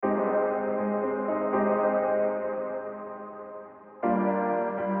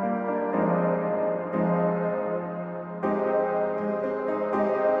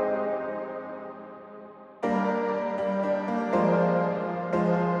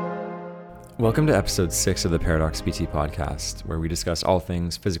Welcome to episode 6 of the Paradox PT podcast, where we discuss all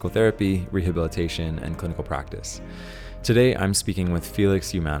things physical therapy, rehabilitation, and clinical practice. Today, I'm speaking with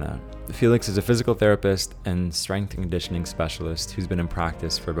Felix Umana. Felix is a physical therapist and strength and conditioning specialist who's been in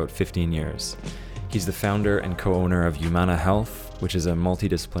practice for about 15 years. He's the founder and co-owner of Umana Health, which is a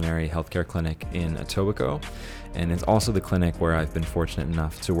multidisciplinary healthcare clinic in Etobicoke, and it's also the clinic where I've been fortunate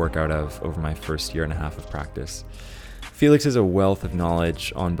enough to work out of over my first year and a half of practice. Felix is a wealth of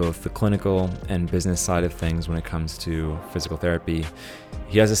knowledge on both the clinical and business side of things when it comes to physical therapy.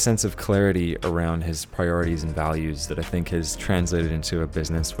 He has a sense of clarity around his priorities and values that I think has translated into a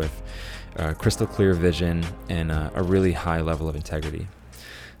business with crystal clear vision and a really high level of integrity.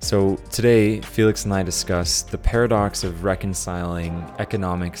 So today, Felix and I discuss the paradox of reconciling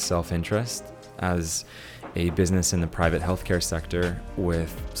economic self-interest as a business in the private healthcare sector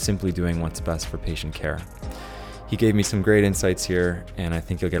with simply doing what's best for patient care. He gave me some great insights here, and I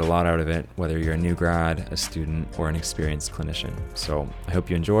think you'll get a lot out of it, whether you're a new grad, a student, or an experienced clinician. So I hope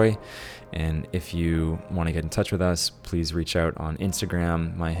you enjoy, and if you want to get in touch with us, please reach out on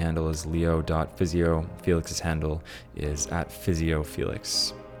Instagram. My handle is leo.physio. Felix's handle is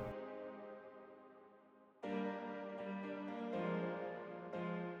 @physiofelix.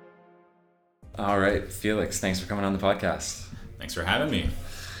 All right, Felix, thanks for coming on the podcast. Thanks for having me.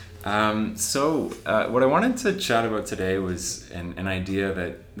 What I wanted to chat about today was an idea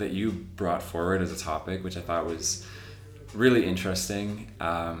that you brought forward as a topic, which I thought was really interesting.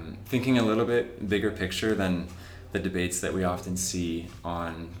 Thinking a little bit bigger picture than the debates that we often see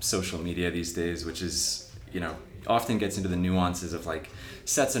on social media these days, which is, often gets into the nuances of like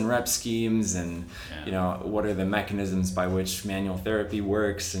sets and rep schemes and, what are the mechanisms by which manual therapy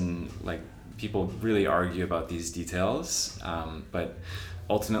works, and like people really argue about these details. But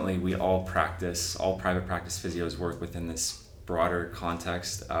ultimately, we all private practice physios work within this broader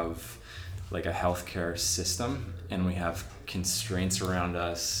context of like a healthcare system, and we have constraints around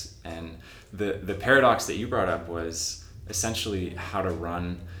us. And the paradox that you brought up was essentially how to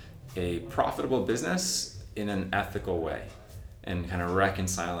run a profitable business in an ethical way and kind of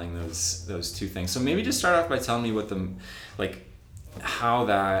reconciling those two things. So maybe just start off by telling me how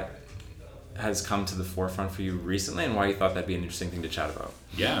that has come to the forefront for you recently and why you thought that'd be an interesting thing to chat about.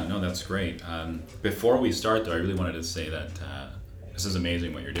 Yeah, no, that's great. Before we start though, I really wanted to say that this is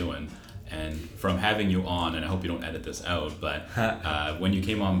amazing what you're doing. And from having you on, and I hope you don't edit this out, but when you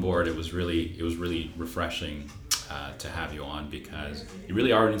came on board, it was really refreshing to have you on, because you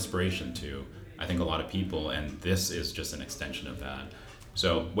really are an inspiration to, I think, a lot of people, and this is just an extension of that.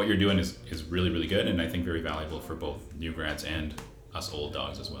 So what you're doing is really, really good, and I think very valuable for both new grads and us old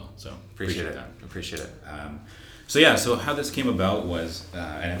dogs as well. So appreciate it. So how this came about was,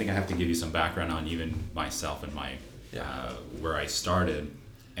 and I think I have to give you some background on even myself and where I started,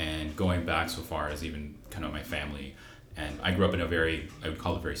 and going back so far as even kind of my family. And I grew up in I would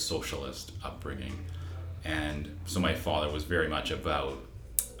call it very socialist upbringing. And so my father was very much about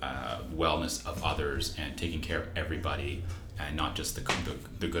wellness of others and taking care of everybody, and not just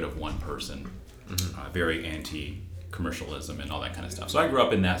the good of one person. Mm-hmm. Very anti-commercialism and all that kind of stuff. So I grew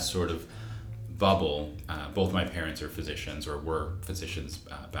up in that sort of bubble. Both my parents are physicians or were physicians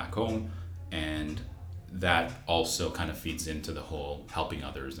back home, and that also kind of feeds into the whole helping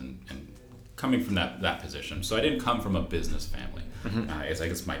others and coming from that position. So I didn't come from a business family, is I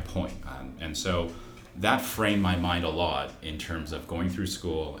guess my point. And so that framed my mind a lot in terms of going through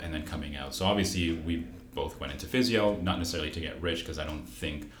school and then coming out. So obviously we both went into physio, not necessarily to get rich, because I don't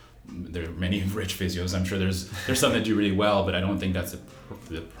think there are many rich physios. I'm sure there's some that do really well, but I don't think that's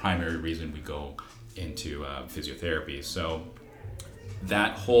the primary reason we go into physiotherapy. So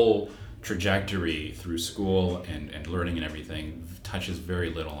that whole trajectory through school and learning and everything touches very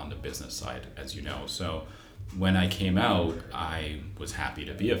little on the business side, as you know. So when I came out, I was happy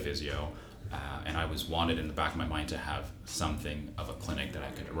to be a physio, and I was wanted in the back of my mind to have something of a clinic that I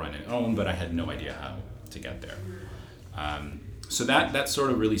could run and own, but I had no idea how to get there. So that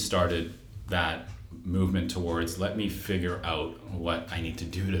sort of really started that movement towards, let me figure out what I need to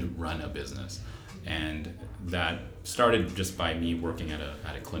do to run a business. And that started just by me working at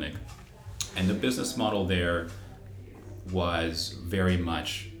a clinic. And the business model there was very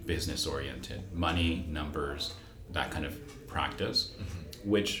much business oriented, money, numbers, that kind of practice,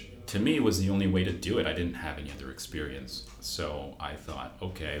 which to me was the only way to do it. I didn't have any other experience. So I thought,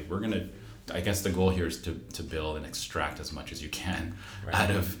 okay, I guess the goal here is to build and extract as much as you can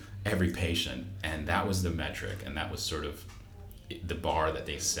out of every patient. And that was the metric, and that was sort of the bar that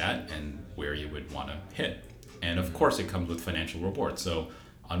they set and where you would want to hit. And of course it comes with financial reward. So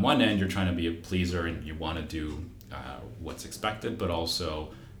on one end, you're trying to be a pleaser and you want to do what's expected, but also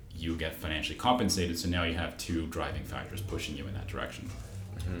you get financially compensated. So now you have two driving factors pushing you in that direction.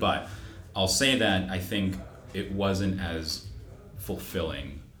 But I'll say that I think it wasn't as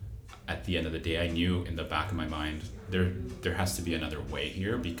fulfilling at the end of the day. I knew in the back of my mind, there has to be another way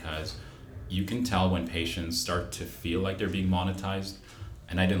here, because you can tell when patients start to feel like they're being monetized,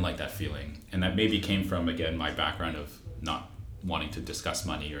 and I didn't like that feeling. And that maybe came from, again, my background of not wanting to discuss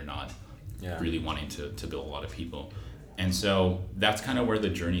money or not really wanting to build a lot of people. And so that's kind of where the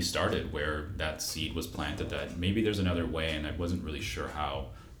journey started, where that seed was planted that maybe there's another way, and I wasn't really sure how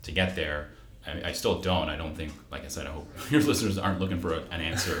to get there. I still don't. I don't think, like I said, I hope your listeners aren't looking for an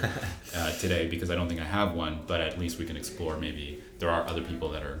answer today, because I don't think I have one, but at least we can explore. Maybe there are other people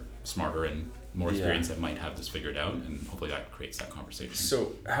that are smarter and more experienced that might have this figured out, and hopefully that creates that conversation.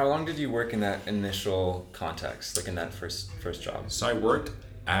 So how long did you work in that initial context, like in that first job? So I worked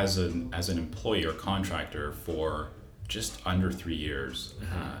as an employee or contractor for just under 3 years.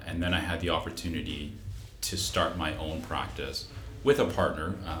 And then I had the opportunity to start my own practice with a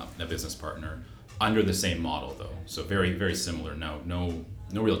partner, a business partner, under the same model though. So very, very similar. No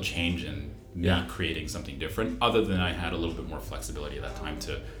real change in me creating something different, other than I had a little bit more flexibility at that time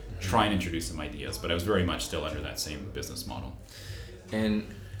to try and introduce some ideas, but I was very much still under that same business model.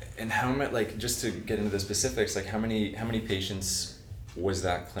 And how many, like, just to get into the specifics, like how many patients was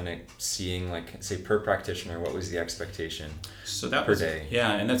that clinic seeing, like, say, per practitioner? What was the expectation per day?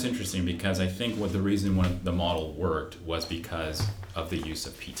 Yeah, and that's interesting, because I think the reason the model worked was because of the use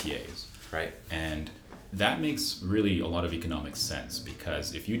of PTAs. Right. And that makes really a lot of economic sense,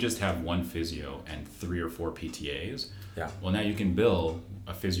 because if you just have one physio and 3 or 4 PTAs, well, now you can bill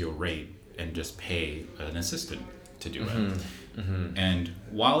a physio rate and just pay an assistant to do it. And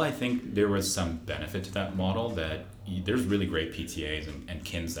while I think there was some benefit to that model, that there's really great PTAs and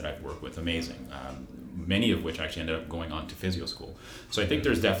kins that I've worked with, amazing, many of which actually ended up going on to physio school. So I think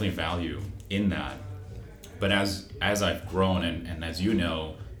there's definitely value in that. But as I've grown, and as you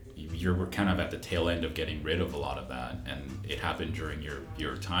know, you're kind of at the tail end of getting rid of a lot of that, and it happened during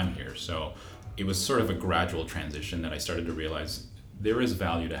your time here. So it was sort of a gradual transition that I started to realize there is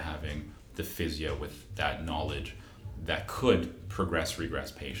value to having the physio with that knowledge that could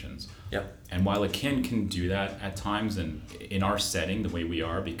regress patients. Yep. And while a kin can do that at times, and in our setting, the way we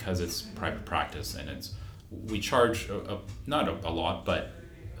are, because it's private practice and we charge not a lot, but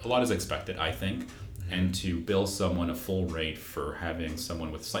a lot is expected, I think. And to bill someone a full rate for having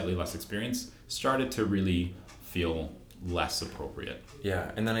someone with slightly less experience started to really feel less appropriate.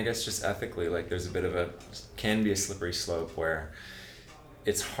 Yeah, and then I guess just ethically, like, there's a bit of can be a slippery slope where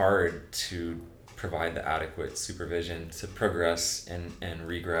it's hard to provide the adequate supervision to progress and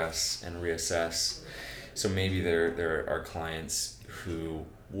regress and reassess. So maybe there are clients who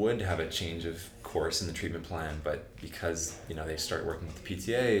would have a change of course in the treatment plan, but because they start working with the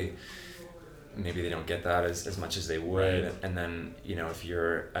PTA, maybe they don't get that as much as they would. Right. And then if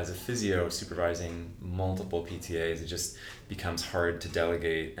you're, as a physio, supervising multiple PTAs, it just becomes hard to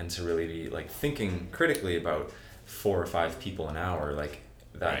delegate and to really be like thinking critically about 4 or 5 people an hour. Like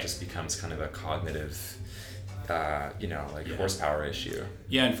that just becomes kind of a cognitive horsepower issue.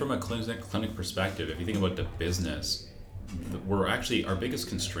 Yeah, and from a clinic perspective, if you think about the business, our biggest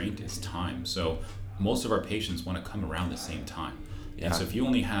constraint is time. So most of our patients want to come around the same time. Yeah. And so if you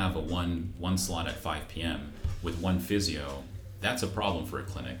only have a one slot at 5 p.m. with one physio, that's a problem for a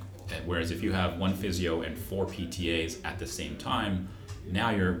clinic. Whereas if you have one physio and 4 PTAs at the same time, now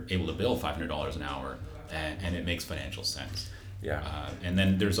you're able to bill $500 an hour, and it makes financial sense. Yeah. And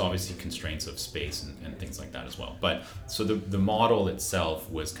then there's obviously constraints of space and things like that as well. But so the model itself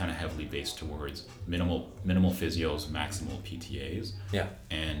was kind of heavily based towards minimal physios, maximal PTAs. Yeah.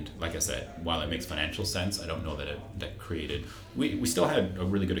 And like I said, while it makes financial sense, I don't know that that created. We still had a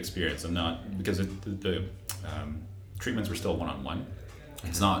really good experience. Because the treatments were still one-on-one.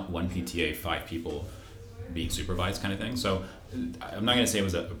 It's not one PTA, 5 people being supervised kind of thing. So I'm not going to say it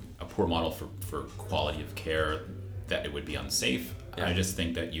was a poor model for quality of care, that it would be unsafe. Yeah. I just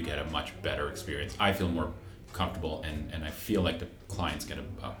think that you get a much better experience. I feel more comfortable, and I feel like the clients get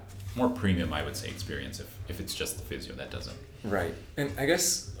a more premium, I would say, experience if it's just the physio that does it. Right. And I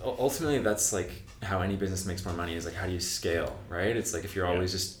guess ultimately that's like how any business makes more money, is like, how do you scale, right? It's like if you're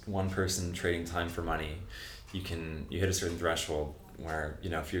always just one person trading time for money, you hit a certain threshold where,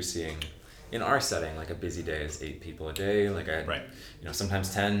 if you're seeing, in our setting, like a busy day is 8 people a day, like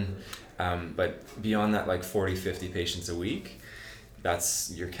sometimes 10, but beyond that, like 40, 50 patients a week,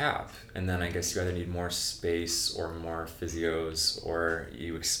 that's your cap. And then I guess you either need more space or more physios, or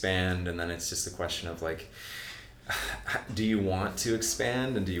you expand, and then it's just a question of like, do you want to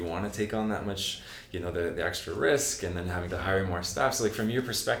expand, and do you want to take on that much, the extra risk, and then having to hire more staff? So like from your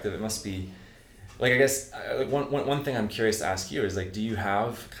perspective, it must be like, I guess like one thing I'm curious to ask you is like, do you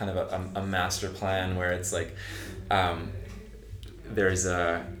have kind of a master plan where it's like, there's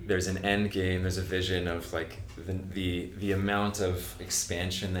an end game, there's a vision of like the amount of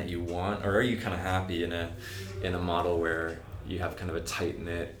expansion that you want, or are you kind of happy in a model where you have kind of a tight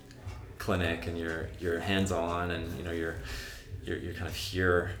knit clinic and you're hands on, and you're kind of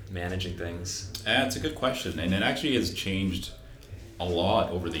here managing things? It's a good question, and it actually has changed a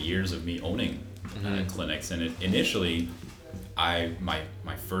lot over the years of me owning clinics. And initially, my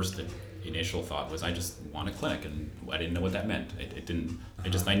first initial thought was I just want a clinic, and I didn't know what that meant.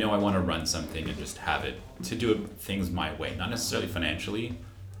 I know I want to run something and just have it, to do things my way, not necessarily financially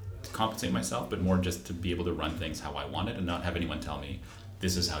to compensate myself, but more just to be able to run things how I want it and not have anyone tell me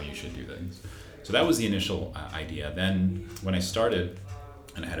this is how you should do things. So that was the initial idea. Then when I started,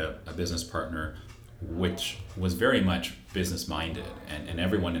 and I had a business partner which was very much business minded, and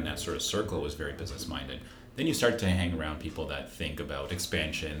everyone in that sort of circle was very business minded. Then you start to hang around people that think about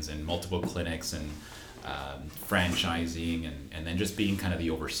expansions and multiple clinics and franchising, and then just being kind of the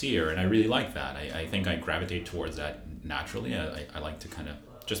overseer. And I really like that. I think I gravitate towards that naturally. I like to kind of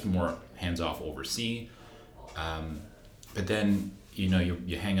just more hands-off oversee. But then,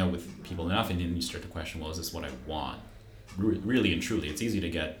 you hang out with people enough, and then you start to question, well, is this what I want? Really and truly, it's easy to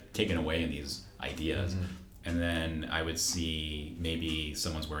get taken away in these ideas. Mm-hmm. And then I would see maybe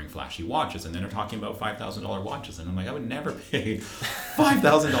someone's wearing flashy watches, and then they're talking about $5,000 watches. And I'm like, I would never pay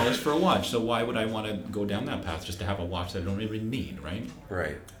 $5,000 for a watch. So why would I want to go down that path just to have a watch that I don't even need, right?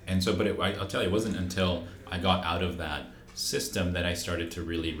 Right. And so, I'll tell you, it wasn't until I got out of that system that I started to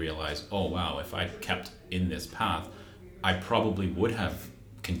really realize, oh, wow, if I kept in this path, I probably would have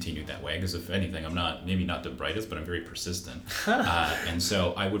continued that way, because if anything, I'm maybe not the brightest, but I'm very persistent. And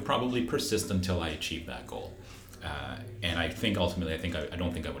so I would probably persist until I achieve that goal. And I think ultimately, I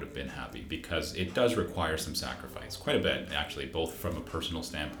don't think I would have been happy, because it does require some sacrifice, quite a bit actually, both from a personal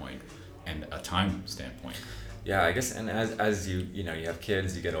standpoint and a time standpoint. Yeah, I guess, and as you have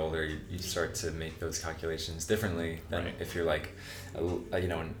kids, you get older, you start to make those calculations differently than right. If you're like,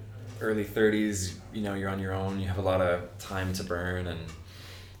 in early 30s, you're on your own, you have a lot of time to burn, and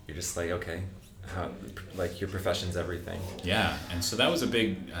you're just like, okay, your profession's everything. Yeah, and so that was a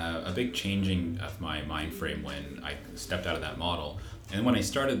big changing of my mind frame when I stepped out of that model. And when I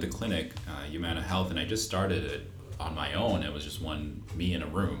started the clinic, Umana Health, and I just started it on my own, it was just me in a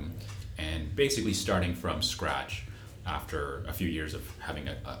room, and basically starting from scratch after a few years of having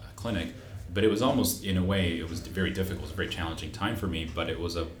a clinic. But it was almost, in a way, it was very difficult, it was a very challenging time for me, but it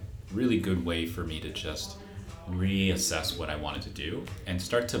was a really good way for me to just reassess what I wanted to do and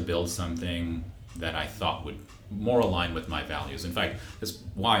start to build something that I thought would more align with my values. In fact, that's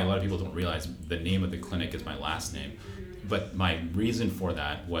why a lot of people don't realize the name of the clinic is my last name. But my reason for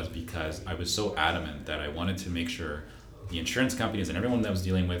that was because I was so adamant that I wanted to make sure the insurance companies and everyone that I was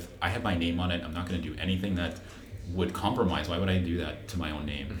dealing with, I had my name on it. I'm not going to do anything that would compromise. Why would I do that to my own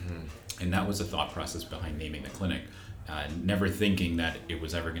name? Mm-hmm. And that was the thought process behind naming the clinic. Never thinking that it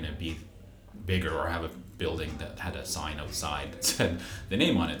was ever going to be bigger or have a building that had a sign outside that said the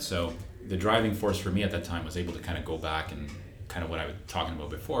name on it. So the driving force for me at that time was able to kind of go back and kind of what I was talking about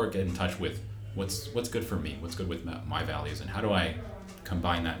before, get in touch with what's good for me, what's good with my values, and how do I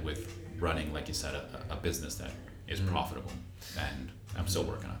combine that with running, like you said, a business that is profitable. And I'm still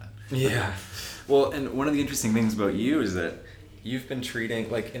working on it. Yeah. Well, and one of the interesting things about you is that you've been treating,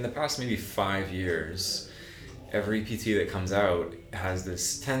 like in the past maybe 5 years, every PT that comes out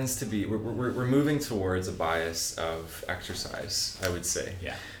tends to be, we're moving towards a bias of exercise, I would say.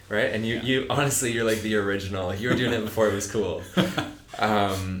 Yeah. Right? And you honestly, you're like the original. You were doing it before it was cool.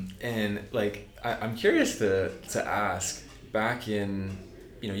 And like, I'm curious to ask, back in,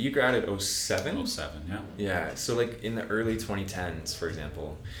 you graduated 07? 07, yeah. Yeah. So like in the early 2010s, for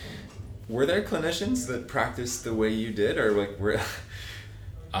example, were there clinicians that practiced the way you did, or like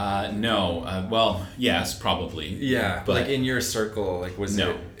no. Well, yes, probably. Yeah, but like in your circle, like was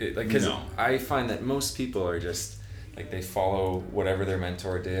no. it like, because I find that most people are just like, they follow whatever their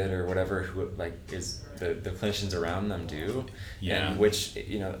mentor did or whatever is the clinicians around them do. Yeah. And which,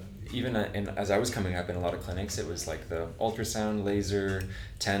 even as I was coming up in a lot of clinics, it was like the ultrasound, laser,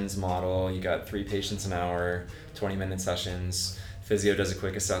 TENS model. You got 3 patients an hour, 20-minute sessions. Physio does a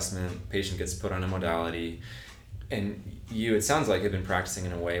quick assessment. Patient gets put on a modality. And it sounds like you've been practicing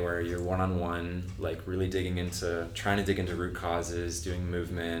in a way where you're one-on-one, like really trying to dig into root causes, doing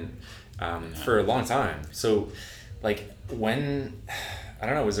movement for a long time. So like I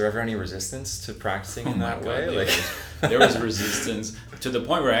don't know, was there ever any resistance to practicing in that way? There was resistance to the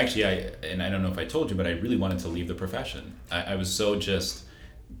point where actually and I don't know if I told you, but I really wanted to leave the profession. I was so just,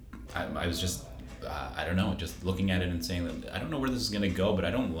 I was just, I don't know, just looking at it and saying that I don't know where this is going to go, but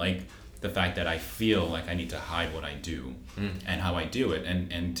I don't like the fact that I feel like I need to hide what I do and how I do it.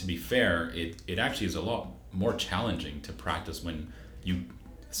 And to be fair, it actually is a lot more challenging to practice when you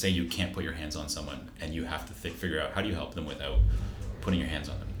say you can't put your hands on someone and you have to figure out how do you help them without putting your hands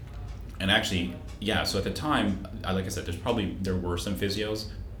on them. And actually, yeah, so at the time, like I said, there were some physios,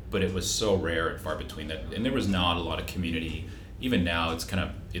 but it was so rare and far between that, and there was not a lot of community. Even now, it's kind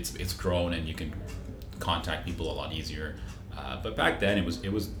of, it's grown and you can contact people a lot easier. But back then, it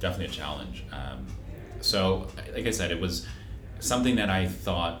was definitely a challenge. So, like I said, it was something that I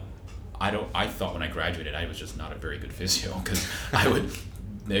thought when I graduated, I was just not a very good physio, because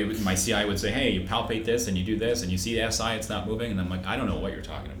my CI would say, hey, you palpate this and you do this and you see the SI, it's not moving, and I'm like, I don't know what you're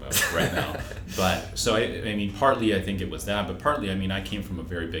talking about right now. But so I mean, partly I think it was that, but partly, I mean, I came from a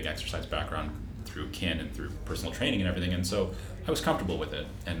very big exercise background through kin and through personal training and everything, and so I was comfortable with it,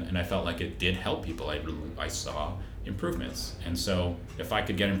 and I felt like it did help people. I saw improvements, and so if I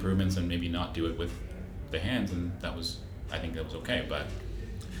could get improvements and maybe not do it with the hands, and I think that was okay. But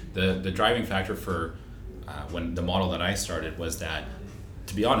the driving factor for when the model that I started was that,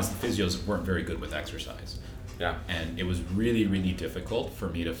 to be honest, the physios weren't very good with exercise. Yeah. And it was really, really difficult for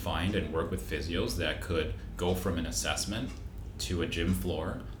me to find and work with physios that could go from an assessment to a gym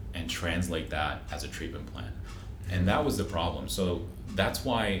floor and translate that as a treatment plan. And that was the problem. So that's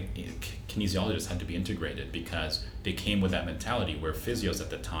why kinesiologists had to be integrated, because they came with that mentality where physios at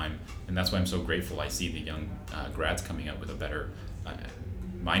the time, and that's why I'm so grateful I see the young grads coming up with a better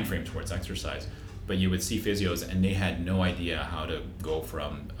mind frame towards exercise. But you would see physios and they had no idea how to go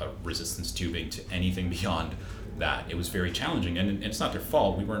from a resistance tubing to anything beyond that. It was very challenging, and it's not their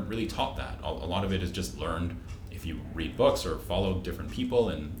fault. We weren't really taught that. A lot of it is just learned if you read books or follow different people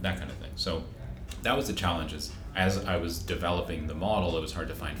and that kind of thing. So that was the challenge. As I was developing the model, it was hard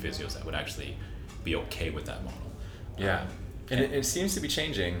to find physios that would actually be okay with that model. Yeah. And it seems to be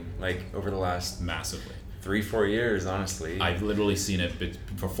changing, like, over the last massively 3-4 years, honestly. I've literally seen it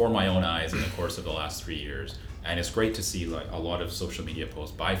before my own eyes in the course of the last 3 years, and it's great to see like a lot of social media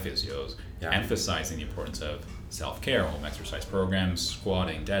posts by physios emphasizing the importance of self-care, home exercise programs,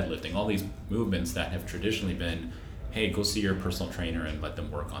 squatting, deadlifting, all these movements that have traditionally been, hey, go see your personal trainer and let them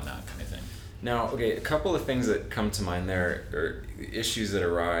work on that kind of thing. Now, okay, a couple of things that come to mind there are issues that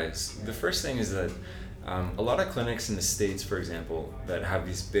arise. The first thing is that a lot of clinics in the States, for example, that have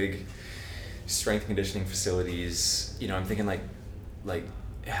these big strength conditioning facilities, I'm thinking like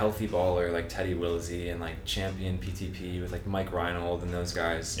Healthy Baller, like Teddy Willsey, and like Champion PTP with like Mike Reinhold and those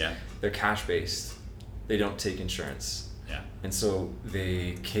guys. Yeah. They're cash based. They don't take insurance. Yeah. And so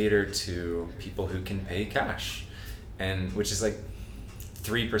they cater to people who can pay cash, and which is like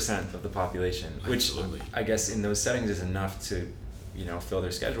 3% of the population, which Absolutely. I guess in those settings is enough to, fill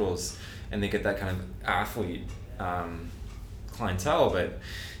their schedules, and they get that kind of athlete clientele. But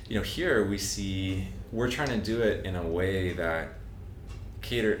here we're trying to do it in a way that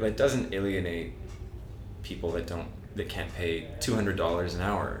doesn't alienate people that can't pay $200 an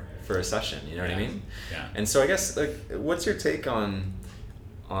hour for a session. You know what I mean? Yeah. And so I guess, like, what's your take on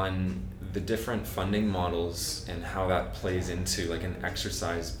the different funding models and how that plays into like an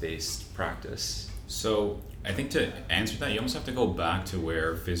exercise-based practice? So I think to answer that, you almost have to go back to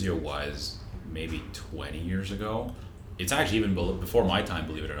where physio was maybe 20 years ago. It's actually even before my time,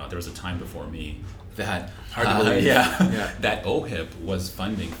 believe it or not. There was a time before me that hard to believe. That OHIP was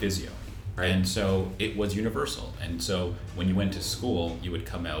funding physio. Right. And so it was universal. And so when you went to school, you would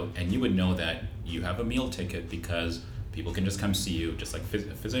come out and you would know that you have a meal ticket because people can just come see you, just like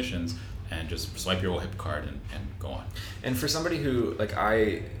physicians, and just swipe your OHIP card and go on. And for somebody who, like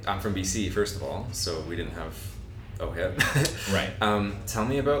I'm from BC, first of all, so we didn't have OHIP. Right. Tell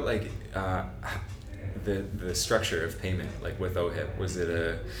me about like the structure of payment, like with OHIP. Was it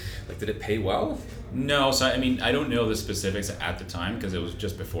did it pay well? No, so I mean, I don't know the specifics at the time because it was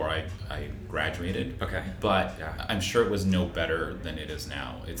just before I graduated. Okay. But I'm sure it was no better than it is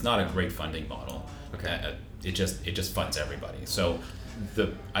now. It's not a great funding model. Okay. It just funds everybody. So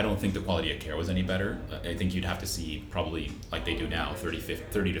I don't think the quality of care was any better. I think you'd have to see probably like they do now,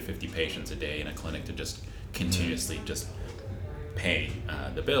 30 to 50 patients a day in a clinic to just continuously just pay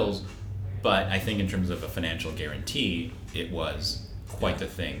the bills. But I think in terms of a financial guarantee, it was quite the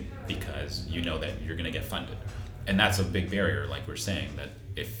thing because you know that you're going to get funded. And that's a big barrier, like we're saying, that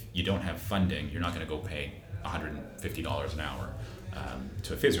if you don't have funding, you're not going to go pay $150 an hour.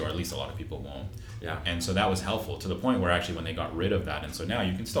 to a physio, or at least a lot of people won't. Yeah. And so that was helpful to the point where actually when they got rid of that, and so now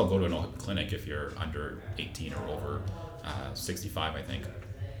you can still go to an OHIP clinic if you're under 18 or over 65, I think.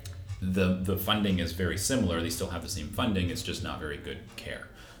 The funding is very similar. They still have the same funding. It's just not very good care,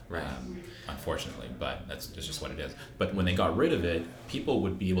 right? Unfortunately, but that's just what it is. But when they got rid of it, people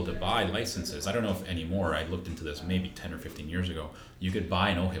would be able to buy licenses. I don't know if anymore. I looked into this maybe 10 or 15 years ago. You could buy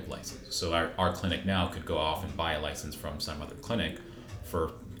an OHIP license. So our clinic now could go off and buy a license from some other clinic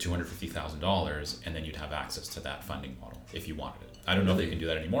for $250,000, and then you'd have access to that funding model if you wanted it. I don't know if they can do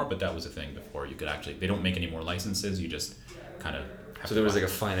that anymore, but that was a thing before. You could actually, they don't make any more licenses. You just kind of have so there was like a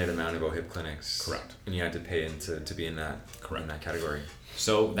finite amount of OHIP clinics. Correct. And you had to pay to be in that, correct, in that category.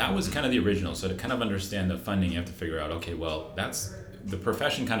 So that was kind of the original. So to kind of understand the funding, you have to figure out, okay, well, that's the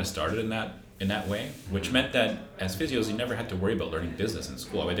profession kind of started in that way, which meant that as physios, you never had to worry about learning business in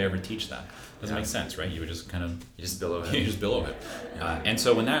school. Why would they ever teach that? Doesn't make sense, right? You would just kind of... You just bill it. You just bill it. Yeah. And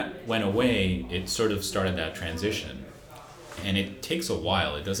so when that went away, it sort of started that transition. And it takes a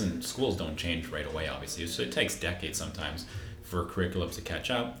while. Schools don't change right away, obviously. So it takes decades sometimes for curriculums to catch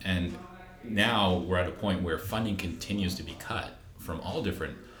up. And now we're at a point where funding continues to be cut from all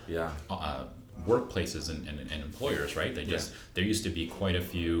different workplaces and employers, right? There used to be quite a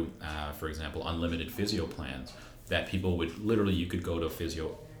few, for example, unlimited physio plans that people would literally, you could go to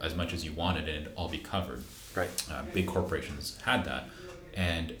physio as much as you wanted and it'd all be covered. Right. Big corporations had that,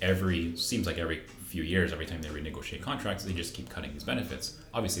 and seems like every few years, every time they renegotiate contracts, they just keep cutting these benefits.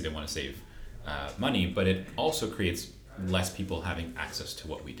 Obviously, they want to save money, but it also creates less people having access to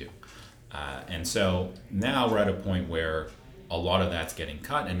what we do. And so now we're at a point where a lot of that's getting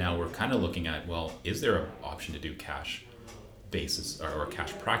cut, and now we're kind of looking at, well, is there an option to do cash basis or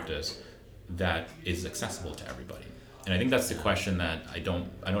cash practice that is accessible to everybody? And I think that's the question that I don't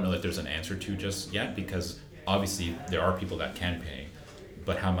know that there's an answer to just yet, because obviously there are people that can pay,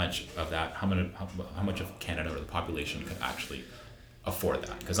 but how much of Canada or the population could actually afford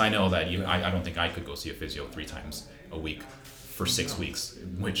that? Because I know that I don't think I could go see a physio 3 times a week for 6 weeks,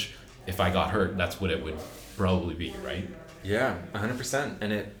 which if I got hurt, that's what it would probably be, right? Yeah, 100%.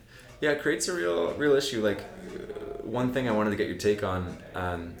 And it creates a real issue. Like, one thing I wanted to get your take on,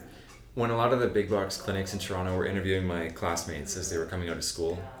 when a lot of the big box clinics in Toronto were interviewing my classmates as they were coming out of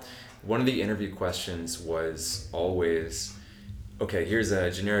school, one of the interview questions was always, okay, here's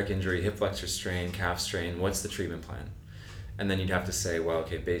a generic injury, hip flexor strain, calf strain, what's the treatment plan? And then you'd have to say, well,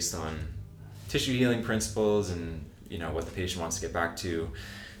 okay, based on tissue healing principles and what the patient wants to get back to,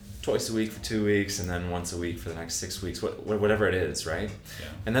 twice a week for 2 weeks, and then once a week for the next 6 weeks, whatever it is, right? Yeah.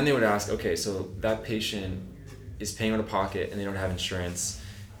 And then they would ask, okay, so that patient is paying out of pocket and they don't have insurance.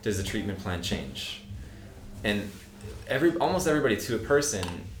 Does the treatment plan change? And almost everybody, to a person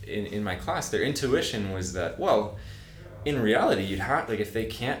in my class, their intuition was that, well, in reality, you'd have, like, if they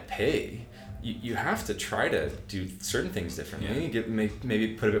can't pay, you have to try to do certain things differently. Yeah. Maybe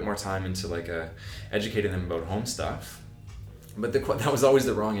put a bit more time into educating them about home stuff. But that was always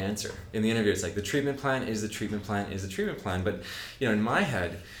the wrong answer. In the interview, it's like, the treatment plan is the treatment plan is the treatment plan. But in my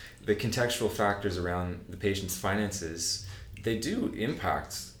head, the contextual factors around the patient's finances, they do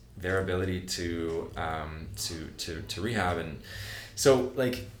impact their ability to rehab. And so,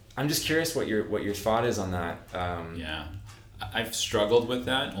 I'm just curious what your thought is on that. I've struggled with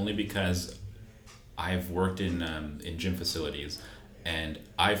that only because I've worked in gym facilities, and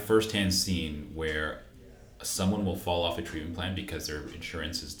I've firsthand seen where someone will fall off a treatment plan because their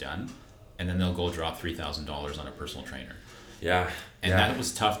insurance is done, and then they'll go drop $3,000 on a personal trainer. That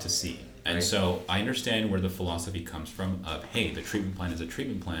was tough to see. And right. So I understand where the philosophy comes from of, hey, the treatment plan is a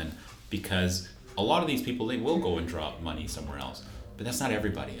treatment plan, because a lot of these people, they will go and drop money somewhere else. But that's not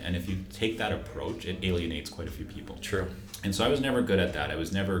everybody. And if you take that approach, it alienates quite a few people. True. And so I was never good at that. I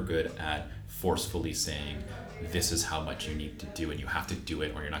was never good at forcefully saying, this is how much you need to do, and you have to do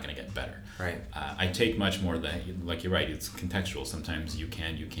it or you're not going to get better. Right. I take much more like you're right, it's contextual. Sometimes you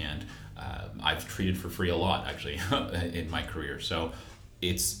can, you can't. I've treated for free a lot, actually, in my career. So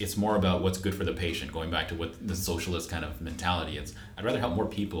it's more about what's good for the patient, going back to what the socialist kind of mentality is. I'd rather help more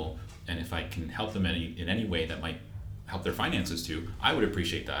people, and if I can help them in any way that might help their finances too, I would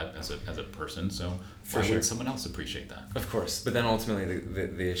appreciate that as a person. So why would someone else appreciate that? Of course. But then ultimately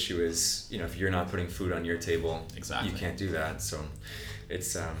the issue is, if you're not putting food on your table, exactly, you can't do that. So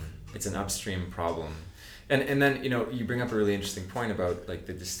it's an upstream problem. And then, you bring up a really interesting point about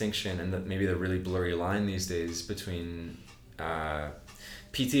the distinction and maybe the really blurry line these days between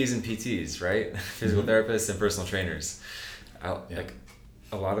PTs and PTs, right? Physical therapists and personal trainers. A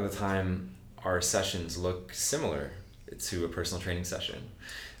lot of the time our sessions look similar to a personal training session.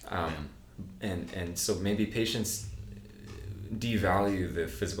 And so maybe patients devalue the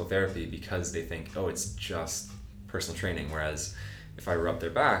physical therapy because they think, oh, it's just personal training, whereas if I rub their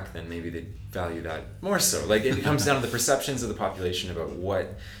back, then maybe they value that more so. Like, it comes down to the perceptions of the population about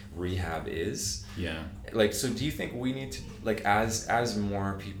what rehab is. Yeah. Like, so do you think we need to, like, as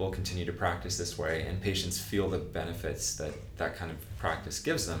more people continue to practice this way and patients feel the benefits that kind of practice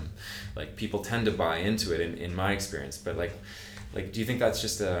gives them, like, people tend to buy into it in my experience, but like do you think that's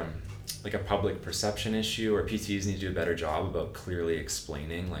just a public perception issue, or PTs need to do a better job about clearly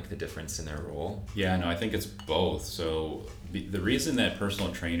explaining like the difference in their role? Yeah, no, I think it's both. So the reason that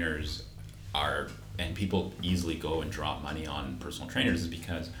personal trainers and people easily go and drop money on personal trainers is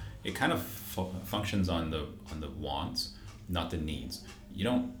because it kind of functions on the wants, not the needs.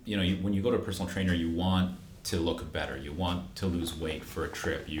 When you go to a personal trainer, you want to look better, you want to lose weight for a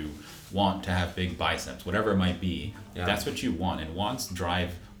trip, you want to have big biceps, whatever it might be. Yeah. That's what you want, and wants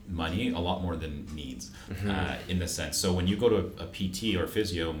drive money a lot more than needs. In the sense. So when you go to a PT or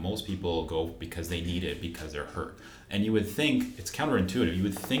physio, most people go because they need it, because they're hurt. And you would think, it's counterintuitive, you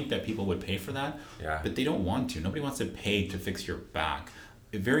would think that people would pay for that, but they don't want to. Nobody wants to pay to fix your back.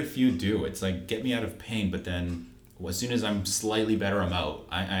 Very few do. It's like, get me out of pain, but then as soon as I'm slightly better, I'm out.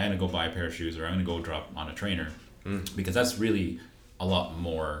 I'm going to go buy a pair of shoes, or I'm going to go drop on a trainer, because that's really a lot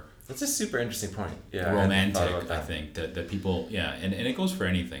more. That's a super interesting point. Yeah, romantic, I think, that people, and it goes for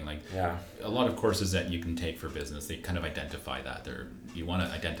anything. Like, a lot of courses that you can take for business, they kind of identify that. You want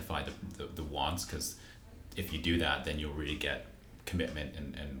to identify the wants, because if you do that, then you'll really get commitment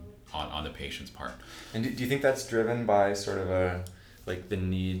and on the patient's part. And do you think that's driven by sort of the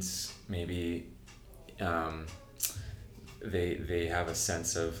needs, maybe they have a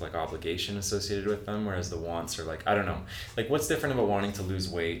sense of like obligation associated with them, whereas the wants are like, I don't know, like, what's different about wanting to lose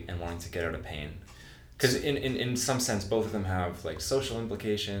weight and wanting to get out of pain? Because in some sense both of them have like social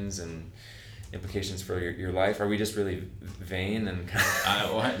implications and implications for your life. Are we just really vain and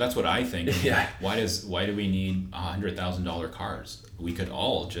that's what I think. Yeah. Why do we need $100,000 cars? We could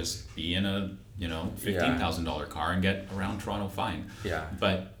all just be in a $15,000 car and get around Toronto fine. Yeah.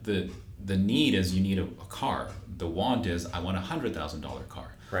 But the need is, you need a car. The want is, I want $100,000 car.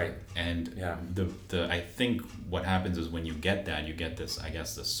 Right. And I think what happens is, when you get that, you get this, I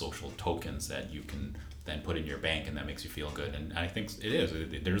guess, the social tokens that you can then put in your bank, and that makes you feel good. And I think it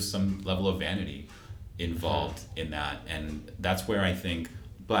is. There's some level of vanity involved in that, and that's where I think.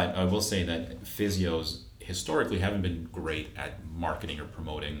 But I will say that physios historically haven't been great at marketing or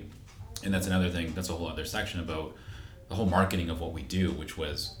promoting, and that's another thing. That's a whole other section about the whole marketing of what we do, which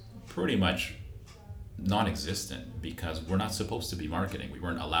was pretty much non-existent, because we're not supposed to be marketing. We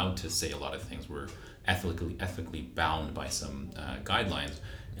weren't allowed to say a lot of things. We're ethically bound by some guidelines,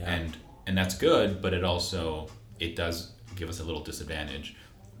 and that's good, but it does give us a little disadvantage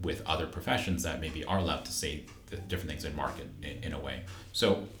with other professions that maybe are allowed to say the different things in market in a way.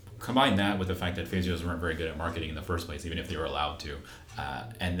 So combine that with the fact that physios weren't very good at marketing in the first place, even if they were allowed to,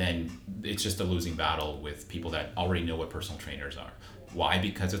 and then it's just a losing battle with people that already know what personal trainers are. Why?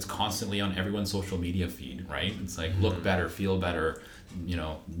 Because it's constantly on everyone's social media feed, right? It's like, look better, feel better,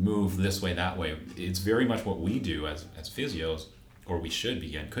 move this way, that way. It's very much what we do as physios, or we should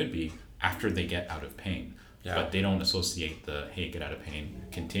be and could be, after they get out of pain. Yeah. But they don't associate the, hey, get out of pain,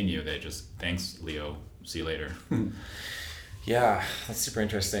 continue. They just, thanks, Leo, see you later. Yeah, that's super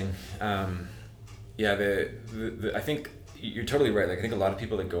interesting. I think you're totally right. Like, I think a lot of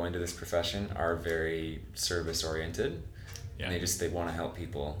people that go into this profession are very service oriented. Yeah. And they want to help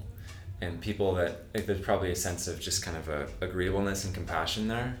people, and people that, like, there's probably a sense of just kind of agreeableness and compassion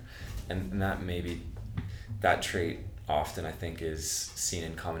there, and that maybe that trait often, I think, is seen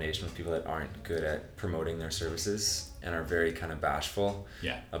in combination with people that aren't good at promoting their services and are very kind of bashful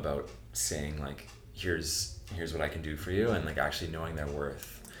about saying, like, here's what I can do for you, and like actually knowing their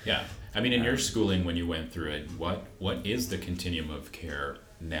worth. Yeah. I mean, in your schooling, when you went through it, what is the continuum of care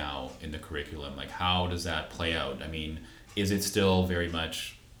now in the curriculum? Like, how does that play out? I mean, is it still very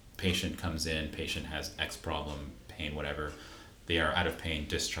much patient comes in, patient has X problem, pain, whatever, they are out of pain,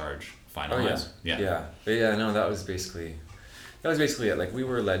 discharge, finalize? No, that was basically it. Like, we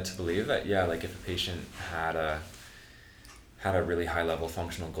were led to believe that, like, if a patient had a really high level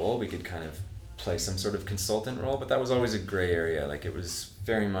functional goal, we could kind of play some sort of consultant role, but that was always a gray area. Like, it was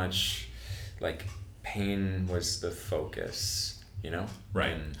very much like pain was the focus,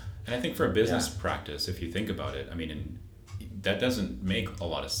 Right. And I think for a business practice, if you think about it, I mean, that doesn't make a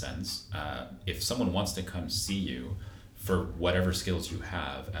lot of sense. If someone wants to come see you for whatever skills you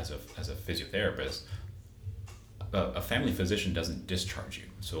have as a physiotherapist, a family physician doesn't discharge you.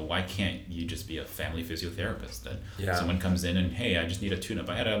 So why can't you just be a family physiotherapist? That someone comes in and, hey, I just need a tune-up.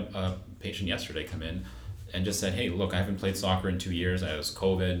 I had a patient yesterday come in. and just said, hey, look, I haven't played soccer in 2 years. I was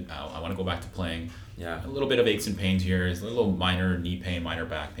COVID. I want to go back to playing. Yeah. A little bit of aches and pains here. It's a little minor knee pain, minor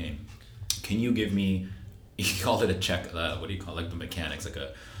back pain. Can you give me, he called it a check, what do you call it? Like the mechanics, like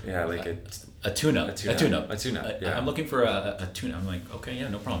a tune-up. A tune-up. Yeah. I'm looking for a tune-up. I'm like, okay, yeah,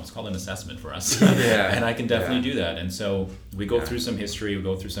 no problem. It's called an assessment for us. Yeah. And I can definitely do that. And so we go through some history, we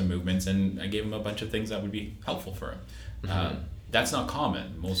go through some movements, and I gave him a bunch of things that would be helpful for him. Mm-hmm. That's not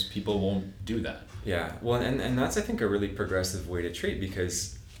common. Most people won't do that. Yeah. Well, and that's, I think, a really progressive way to treat,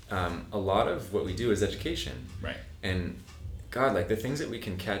 because a lot of what we do is education. Right. And God, like the things that we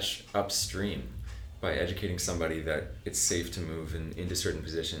can catch upstream by educating somebody that it's safe to move into certain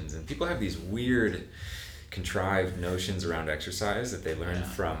positions. And people have these weird, contrived notions around exercise that they learn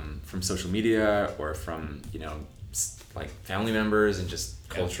from social media or from, like family members and just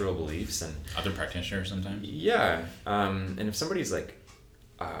cultural beliefs and other practitioners sometimes. Yeah. And if somebody's like,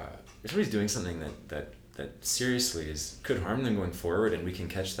 if somebody's doing something that seriously could harm them going forward, and we can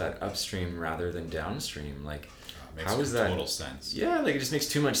catch that upstream rather than downstream, like, how is that? Total sense. Yeah, like it just makes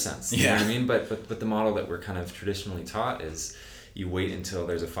too much sense. You know what I mean? But the model that we're kind of traditionally taught is you wait until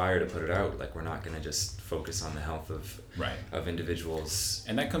there's a fire to put it out. Like, we're not going to just focus on the health of individuals.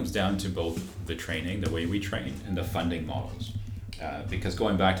 And that comes down to both the training, the way we train, and the funding models. Because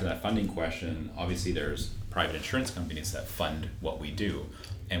going back to that funding question, obviously there's private insurance companies that fund what we do.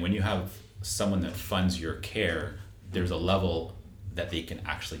 And when you have someone that funds your care, there's a level that they can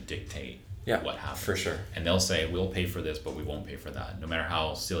actually dictate what happens. For sure. And they'll say, we'll pay for this, but we won't pay for that. No matter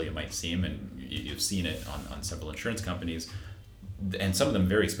how silly it might seem, and you've seen it on several insurance companies, and some of them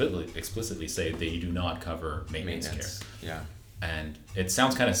very explicitly say they do not cover maintenance care. Yeah. And it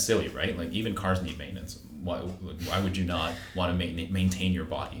sounds kind of silly, right? Like, even cars need maintenance. Why would you not want to maintain your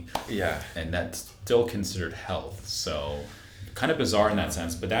body? Yeah. And that's still considered health. So kind of bizarre in that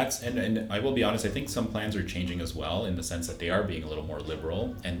sense, but that's, and I will be honest, I think some plans are changing as well, in the sense that they are being a little more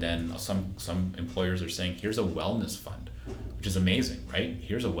liberal. And then some employers are saying, here's a wellness fund, which is amazing, right?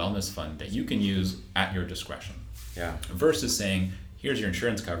 Here's a wellness fund that you can use at your discretion. Yeah. Versus saying, here's your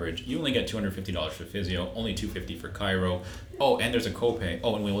insurance coverage. You only get $250 for physio, only $250 for chiro. Oh, and there's a copay.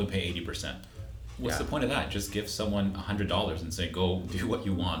 Oh, and we only pay 80%. What's the point of that? Just give someone $100 and say, go do what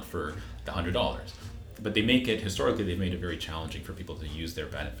you want for the $100. But they've made it very challenging for people to use their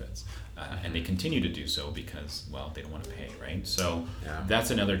benefits. And they continue to do so because, well, they don't want to pay, right? So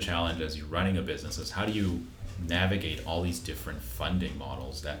that's another challenge as you're running a business, is how do you navigate all these different funding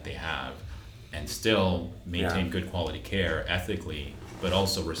models that they have and still maintain good quality care ethically, but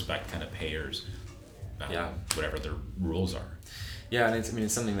also respect kind of payers, whatever their rules are. Yeah, and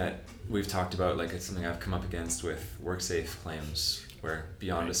it's something that we've talked about. Like, it's something I've come up against with WorkSafe claims, where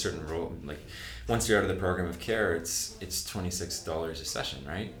beyond a certain rule, like once you're out of the program of care, it's $26 a session,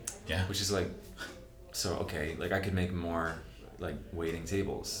 right? Yeah. Which is like, so okay, like I could make more like waiting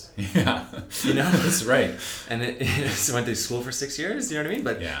tables. Yeah. That's right. And it went to school for 6 years, you know what I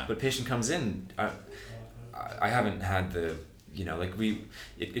mean? But patient comes in, I haven't had the, like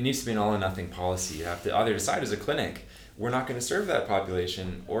it needs to be an all or nothing policy. You have to either decide as a clinic, we're not going to serve that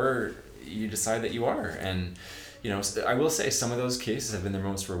population, or you decide that you are. And I will say some of those cases have been the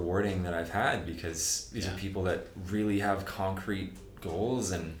most rewarding that I've had, because these are people that really have concrete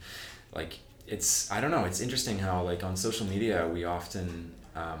goals. And like, I don't know, it's interesting how like on social media we often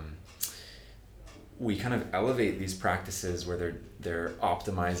we kind of elevate these practices where they're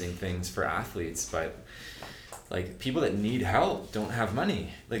optimizing things for athletes, but like people that need help don't have money.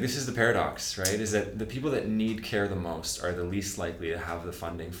 Like, this is the paradox, right? Is that the people that need care the most are the least likely to have the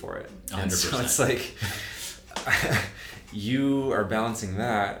funding for it. 100%. And so it's like you are balancing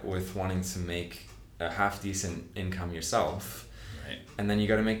that with wanting to make a half decent income yourself. Right. And then you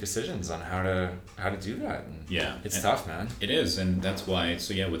got to make decisions on how to do that. And it's tough, man. It is, and that's why.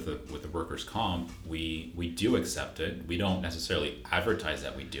 So with the workers' comp, we do accept it. We don't necessarily advertise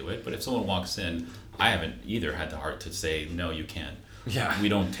that we do it, but if someone walks in, I haven't either had the heart to say no, you can't. Yeah. We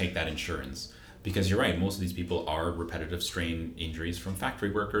don't take that insurance, because you're right. Most of these people are repetitive strain injuries from factory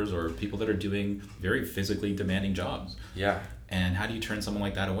workers or people that are doing very physically demanding jobs. Yeah. And how do you turn someone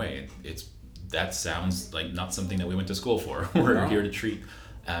like that away? That sounds like not something that we went to school for. We're here to treat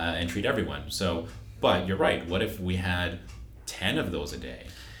and treat everyone. So, but you're right. What if we had 10 of those a day?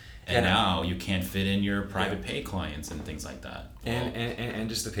 And now you can't fit in your private pay clients and things like that. And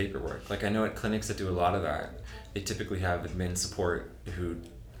just the paperwork. Like, I know at clinics that do a lot of that, they typically have admin support who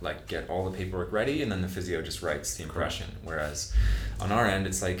like get all the paperwork ready, and then the physio just writes the impression. Whereas on our end,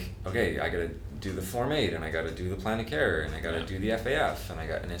 it's like, okay, I gotta do the Form 8, and I gotta do the plan of care, and I gotta do the FAF,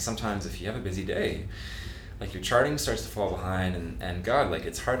 and then sometimes if you have a busy day, like your charting starts to fall behind, and God, like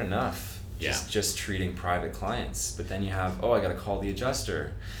it's hard enough just treating private clients. But then you have, I got to call the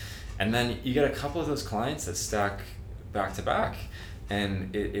adjuster. And then you get a couple of those clients that stack back to back.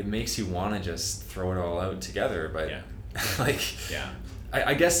 And it makes you want to just throw it all out together. But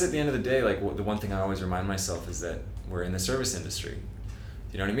I guess at the end of the day, like the one thing I always remind myself is that we're in the service industry.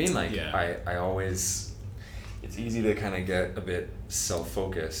 You know what I mean? Like I always, it's easy to kind of get a bit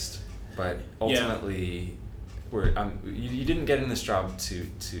self-focused, but ultimately you didn't get in this job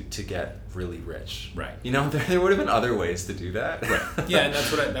to get really rich. Right. You know, there would have been other ways to do that. Right. Yeah, and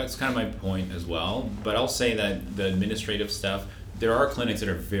that's kind of my point as well. But I'll say that the administrative stuff, there are clinics that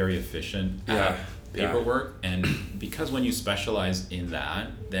are very efficient at paperwork, and because when you specialize in that,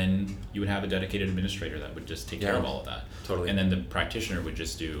 then you would have a dedicated administrator that would just take care of all of that. Totally. And then the practitioner would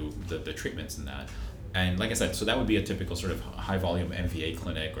just do the treatments in that. And like I said, so that would be a typical sort of high volume MVA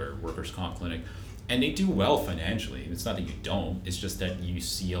clinic or workers' comp clinic. And they do well financially. It's not that you don't, it's just that you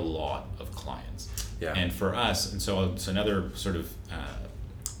see a lot of clients. Yeah. And for us, and so it's another sort of,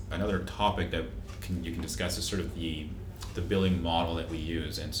 another topic that you can discuss is sort of the billing model that we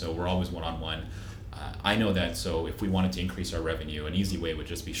use. And so we're always one-on-one. I know that, so if we wanted to increase our revenue, an easy way would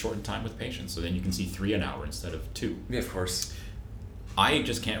just be shorten time with patients. So then you can see 3 an hour instead of 2. Yeah, of course. I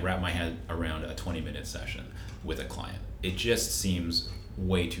just can't wrap my head around a 20-minute session with a client. It just seems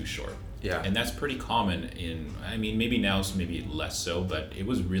way too short. Yeah. And that's pretty common maybe now, so maybe less so, but it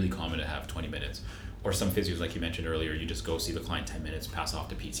was really common to have 20 minutes. Or some physios, like you mentioned earlier, you just go see the client 10 minutes, pass off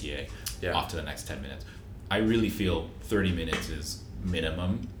to PTA, off to the next 10 minutes. I really feel 30 minutes is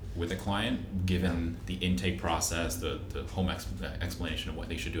minimum with a client, given the intake process, the home explanation of what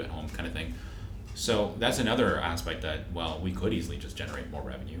they should do at home kind of thing. So that's another aspect that, we could easily just generate more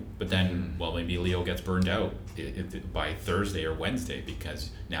revenue. But then, maybe Leo gets burned out by Thursday or Wednesday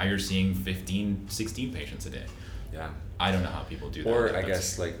because now you're seeing 15, 16 patients a day. Yeah. I don't know how people do that. Or I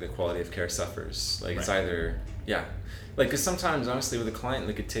guess like the quality of care suffers. Like it's either, like because sometimes honestly with a client,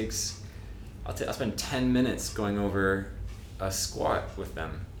 like it takes, I'll spend 10 minutes going over a squat with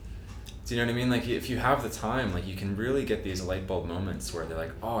them. Do you know what I mean? Like if you have the time, like you can really get these light bulb moments where they're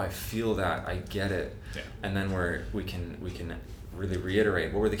like, I feel that, I get it. Yeah. And then we can really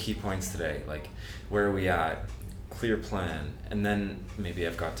reiterate, what were the key points today? Like where are we at? Clear plan. And then maybe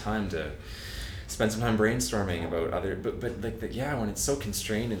I've got time to spend some time brainstorming about other, but like when it's so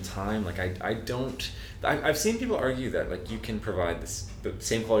constrained in time, like I've seen people argue that like you can provide the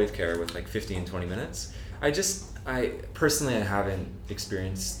same quality of care with like 15, 20 minutes. I personally haven't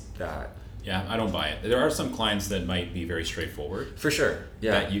experienced that. Yeah, I don't buy it. There are some clients that might be very straightforward. For sure.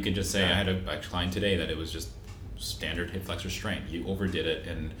 Yeah. That you can just say, I had a client today that it was just standard hip flexor strength. You overdid it,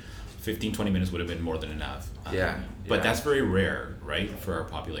 and 15, 20 minutes would have been more than enough. But that's very rare, right, for our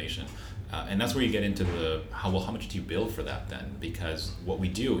population. And that's where you get into how much do you bill for that then? Because what we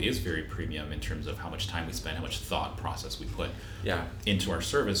do is very premium in terms of how much time we spend, how much thought process we put into our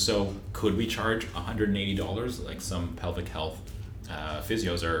service. So could we charge $180? Like some pelvic health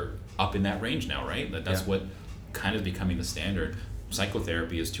physios are up in that range now, right? That's what kind of becoming the standard.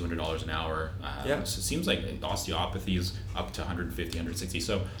 Psychotherapy is $200 an hour. So it seems like osteopathy is up to $150, $160.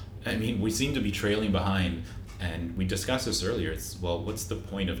 So, I mean, we seem to be trailing behind. And we discussed this earlier. It's, what's the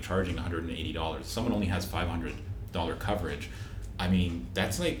point of charging $180? Someone only has $500 coverage. I mean,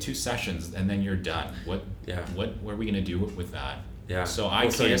 that's like 2 sessions, and then you're done. What are we gonna do with that? Yeah. So I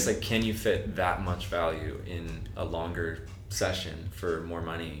guess like, can you fit that much value in a longer session for more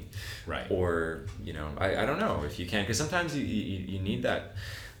money? Right. Or I don't know if you can, because sometimes you need that.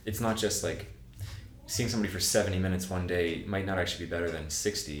 It's not just like seeing somebody for 70 minutes one day might not actually be better than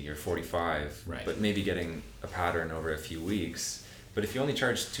 60 or 45, but maybe getting a pattern over a few weeks. But if you only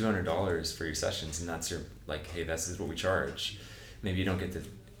charge $200 for your sessions, and that's your, like, hey, this is what we charge, maybe you don't get to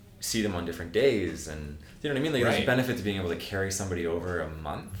see them on different days, and you know what I mean? Like there's a benefit to being able to carry somebody over a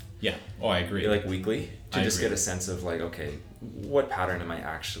month. Yeah. Oh, I agree. Like weekly, to just get a sense of like, okay, what pattern am I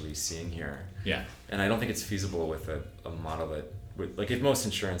actually seeing here? Yeah. And I don't think it's feasible with a model that, like if most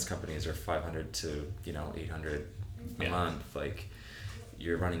insurance companies are $500 to $800 a month, like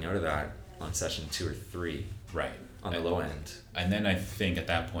you're running out of that on session 2 or 3, on the low end. And then I think at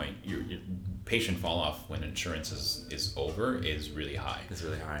that point your patient fall off when insurance is over is really high. It's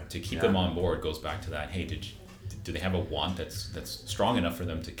really high. To keep them on board goes back to that, hey, do they have a want that's strong enough for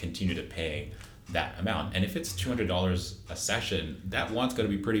them to continue to pay that amount? And if it's $200 a session, that want's going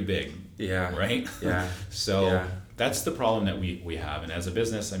to be pretty big. Right. So that's the problem that we have. And as a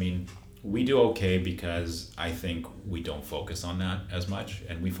business, I mean, we do okay because I think we don't focus on that as much,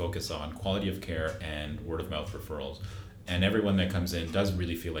 and we focus on quality of care and word of mouth referrals. And everyone that comes in does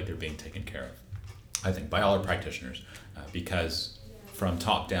really feel like they're being taken care of, I think, by all our practitioners, because from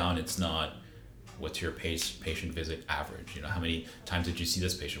top down, it's not what's your patient visit average. How many times did you see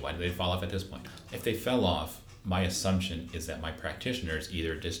this patient? Why did they fall off at this point? If they fell off, my assumption is that my practitioners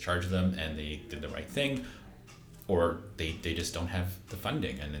either discharged them and they did the right thing, or they just don't have the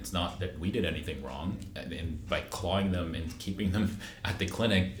funding. And it's not that we did anything wrong. And by clawing them and keeping them at the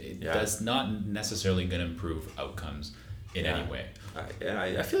clinic, that's not necessarily going to improve outcomes in any way.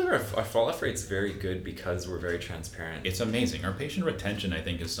 I feel like our fall-off rate's very good because we're very transparent. It's amazing. Our patient retention, I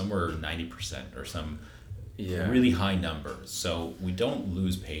think, is somewhere 90% or some really high number. So we don't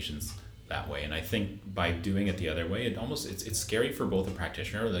lose patients that way. And I think by doing it the other way, it's scary for both a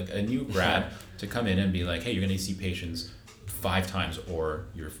practitioner, like a new grad, to come in and be like, hey, you're going to see patients 5 times, or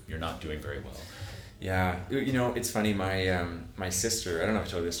you're not doing very well. Yeah, it's funny. My sister, I don't know if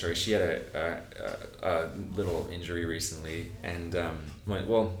I told you this story. She had a little injury recently, and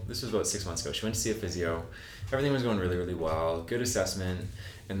this was about 6 months ago. She went to see a physio. Everything was going really, really well. Good assessment,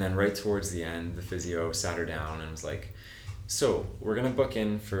 and then right towards the end, the physio sat her down and was like, "So we're gonna book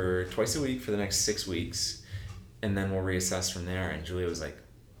in for twice a week for the next 6 weeks, and then we'll reassess from there." And Julia was like,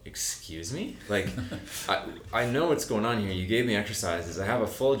 "Excuse me? Like, I know what's going on here. You gave me exercises. I have a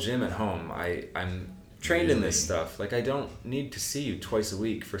full gym at home. I'm trained in this stuff. Like, I don't need to see you twice a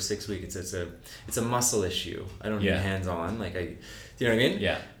week for 6 weeks. It's a muscle issue. I don't need hands on. Like, do you know what I mean?"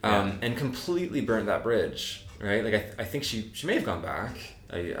 Yeah. And completely burnt that bridge, right? Like, I think she may have gone back.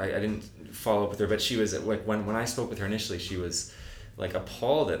 I didn't follow up with her, but she was like, when I spoke with her initially, she was like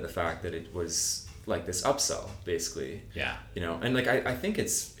appalled at the fact that it was like this upsell, basically. Yeah. And like I think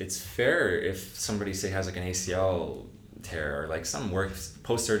it's fair if somebody, say, has like an ACL tear or like some work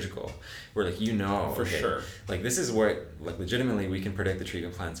post-surgical where like for sure, like this is what like legitimately we can predict the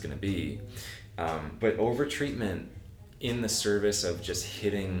treatment plan's going to be, but over treatment in the service of just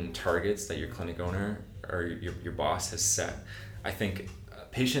hitting targets that your clinic owner or your boss has set, I think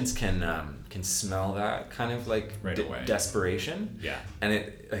patients can smell that kind of like right away. Desperation. Yeah. And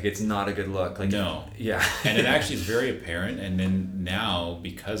it's not a good look. Like, no. Yeah. And it actually is very apparent. And then now,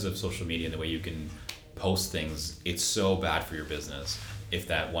 because of social media and the way you can post things, it's so bad for your business if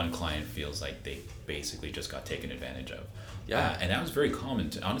that one client feels like they basically just got taken advantage of. Yeah. And that was very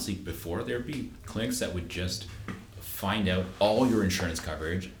common. Honestly, before, there'd be clinics that would just find out all your insurance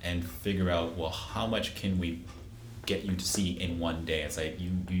coverage and figure out, well, how much can we get you to see in one day? It's like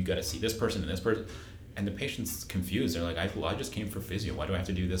you got to see this person and this person, and the patient's confused. They're like, I just came for physio. Why do I have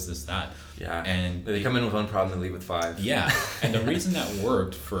to do this, that? Yeah. And they come in with one problem and leave with 5. Yeah. And the reason that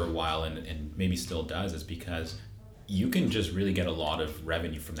worked for a while and maybe still does is because you can just really get a lot of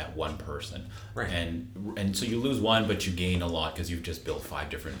revenue from that one person. Right. And so you lose one, but you gain a lot because you've just built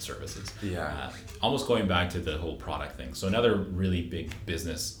 5 different services. Yeah. Almost going back to the whole product thing. So another really big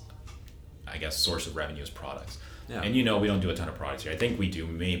business, I guess, source of revenue is products. Yeah. And we don't do a ton of products here. I think we do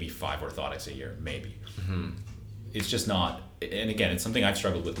maybe 5 orthotics a year, maybe. Mm-hmm. It's just not, and again, it's something I've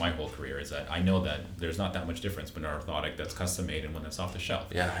struggled with my whole career, is that I know that there's not that much difference between an orthotic that's custom made and one that's off the shelf.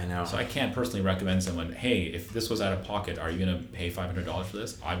 Yeah, I know. So I can't personally recommend someone, hey, if this was out of pocket, are you going to pay $500 for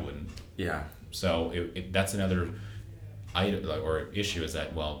this? I wouldn't. Yeah. So that's another item or issue, is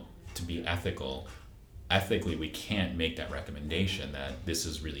that, well, to be ethically, we can't make that recommendation that this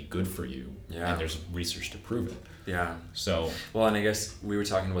is really good for you. Yeah. And there's research to prove it. Yeah. So. Well, and I guess we were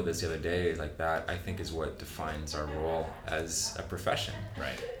talking about this the other day, like that I think is what defines our role as a profession.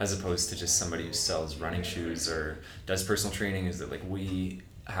 Right. As opposed to just somebody who sells running shoes or does personal training, is that like we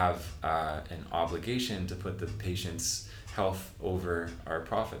have an obligation to put the patient's health over our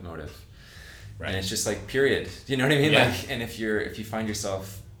profit motive. Right. And it's just like, period. You know what I mean? Yeah. Like, and if you find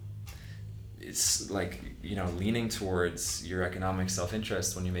yourself, it's like, leaning towards your economic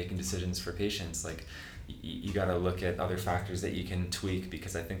self-interest when you're making decisions for patients, like you got to look at other factors that you can tweak,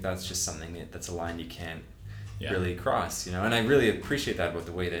 because I think that's just something that's a line you can't really cross, and I really appreciate that about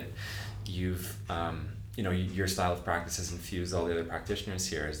the way that you've your style of practice has infused all the other practitioners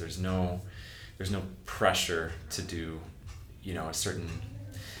here, is there's no pressure to do a certain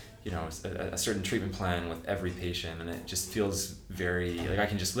a certain treatment plan with every patient, and it just feels very like I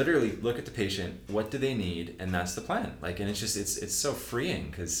can just literally look at the patient, what do they need, and that's the plan. Like, and it's just it's so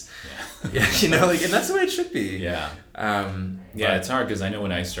freeing, because and that's the way it should be. It's hard, because I know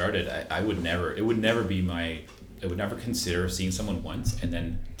when I started, I would never consider seeing someone once and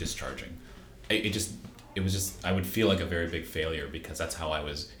then discharging. I would feel like a very big failure, because that's how I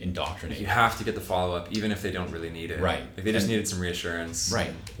was indoctrinated. You have to get the follow-up, even if they don't really need it. Right. Like they just needed some reassurance.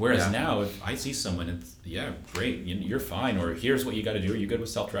 Right. Whereas now, if I see someone, it's, great, you're fine, or here's what you got to do. Are you good with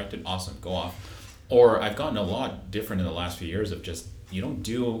self-directed? Awesome, go off. Or I've gotten a lot different in the last few years of just you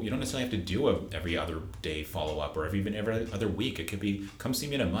don't necessarily have to do a every other day follow-up or even every other week. It could be come see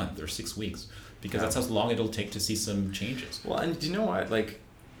me in a month or 6 weeks, because that's how long it'll take to see some changes. Well, and do you know what, like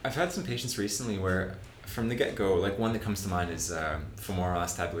I've had some patients recently where from the get-go, like one that comes to mind is femoral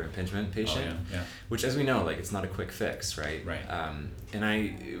acetabular impingement patient, which, as we know, like it's not a quick fix, right? Right. And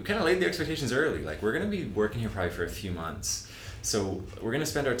I kind of laid the expectations early. Like we're going to be working here probably for a few months, so we're going to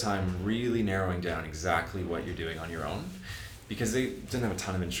spend our time really narrowing down exactly what you're doing on your own, because they didn't have a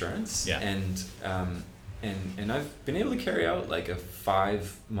ton of insurance. Yeah. And I've been able to carry out like a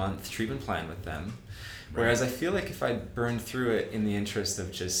 5-month treatment plan with them. Whereas I feel like if I burned through it in the interest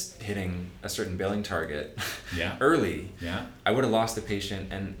of just hitting a certain billing target early, I would have lost the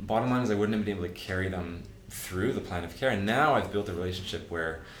patient. And bottom line is I wouldn't have been able to carry them through the plan of care. And now I've built a relationship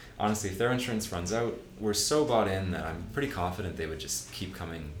where, honestly, if their insurance runs out, we're so bought in that I'm pretty confident they would just keep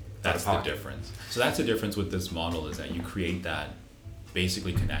coming. That's the difference. So that's the difference with this model, is that you create that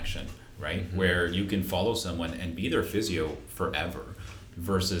basically connection, right? Mm-hmm. Where you can follow someone and be their physio forever.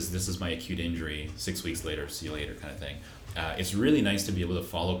 Versus this is my acute injury, 6 weeks later, see you later kind of thing. It's really nice to be able to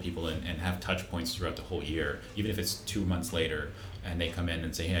follow people and have touch points throughout the whole year, even if it's 2 months later and they come in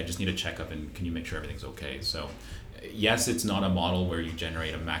and say, hey, I just need a checkup and can you make sure everything's okay? So yes, it's not a model where you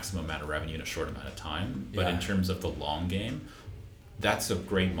generate a maximum amount of revenue in a short amount of time, but in terms of the long game, that's a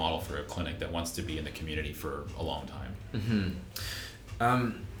great model for a clinic that wants to be in the community for a long time.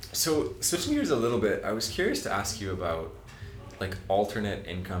 Mm-hmm. So switching gears a little bit, I was curious to ask you about like alternate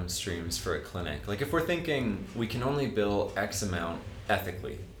income streams for a clinic. Like if we're thinking we can only bill X amount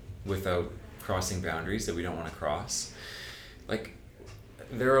ethically without crossing boundaries that we don't want to cross, like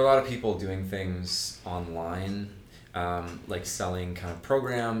there are a lot of people doing things online, like selling kind of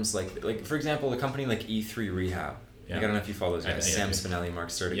programs, like for example, a company like E3 Rehab. Like, I don't know if you follow those guys, Sam Spinelli, Mark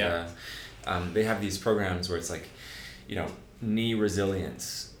Sertica. They have these programs where it's like, knee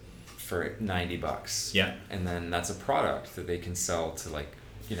resilience for $90. Yeah. And then that's a product that they can sell to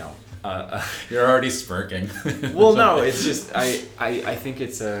You're already smirking. Well, no, it's just I think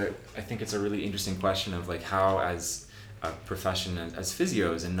it's a really interesting question of like how, as a profession, as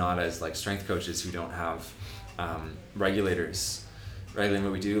physios and not as like strength coaches who don't have regulators regulating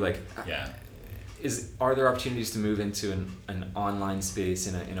what we do, like are there opportunities to move into an online space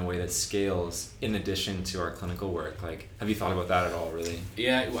in a way that scales in addition to our clinical work? Like, have you thought about that at all, really?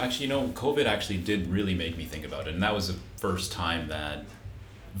 Yeah, well, actually, COVID actually did really make me think about it. And that was the first time that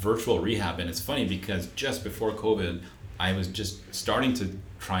virtual rehab, and it's funny because just before COVID, I was just starting to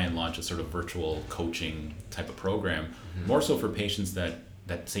try and launch a sort of virtual coaching type of program, more so for patients that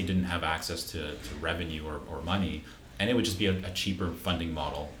say didn't have access to revenue or money. And it would just be a cheaper funding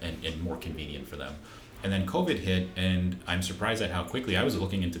model and more convenient for them. And then COVID hit, and I'm surprised at how quickly I was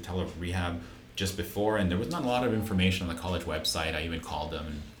looking into tele-rehab just before, and there was not a lot of information on the college website. I even called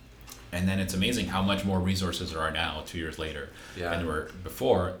them. And then it's amazing how much more resources there are now, 2 years later, than there were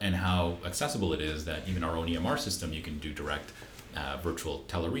before, and how accessible it is that even our own EMR system, you can do direct virtual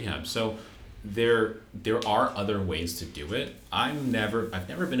tele-rehab. So there are other ways to do it. I've never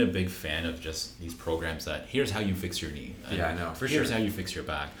been a big fan of just these programs that here's how you fix your knee. I know, for sure. Here's how you fix your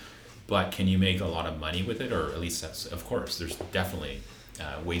back. But can you make a lot of money with it? Or at least of course, there's definitely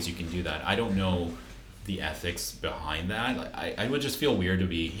ways you can do that. I don't know the ethics behind that. Like, I would just feel weird to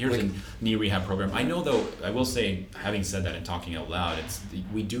be, here's a knee rehab program. I know though, I will say, having said that and talking out loud,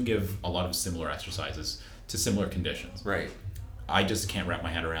 we do give a lot of similar exercises to similar conditions. Right. I just can't wrap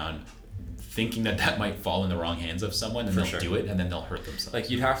my head around thinking that might fall in the wrong hands of someone and they'll do it and then they'll hurt themselves. Like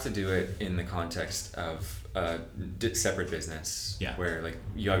you'd have to do it in the context of a separate business where like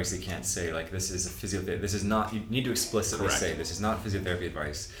you obviously can't say like this is a physiotherapy, this is not, you need to explicitly say this is not physiotherapy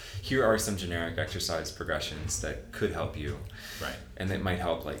advice. Here are some generic exercise progressions that could help you. Right. And it might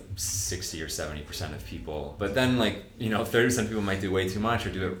help like 60 or 70% of people. But then 30% of people might do way too much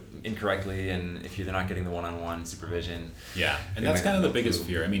or do it incorrectly, and if they're not getting the one-on-one supervision. Yeah, and that's kind of the biggest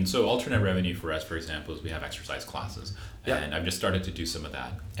fear. I mean, so alternate revenue for us, for example, is we have exercise classes. And I've just started to do some of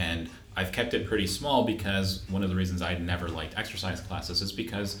that. And I've kept it pretty small because one of the reasons I never liked exercise classes is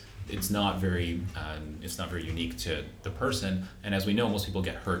because it's not very unique to the person. And as we know, most people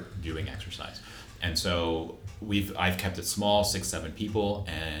get hurt doing exercise. And so I've kept it small, 6-7 people,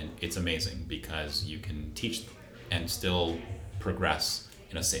 and it's amazing because you can teach and still progress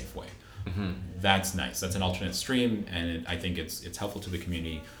in a safe way. Mm-hmm. That's nice. That's an alternate stream, and I think it's helpful to the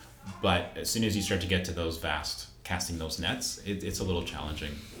community. But as soon as you start to get to those casting those nets, it's a little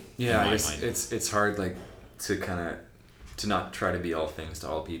challenging. Yeah, it's hard to not try to be all things to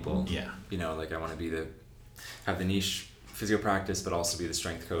all people. Yeah. I want to have the niche physio practice, but also be the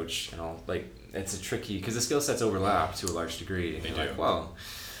strength coach and all. Like, it's a tricky, because the skill sets overlap to a large degree. And They you're do. like, well,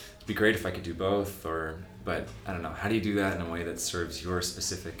 it'd be great if I could do both, but I don't know. How do you do that in a way that serves your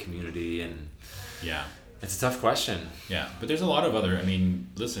specific community? And Yeah. it's a tough question. Yeah, but there's a lot of other, I mean,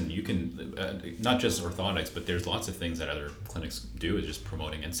 listen, you can, not just orthotics, but there's lots of things that other clinics do is just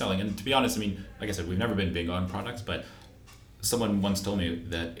promoting and selling. And to be honest, I mean, like I said, we've never been big on products, but someone once told me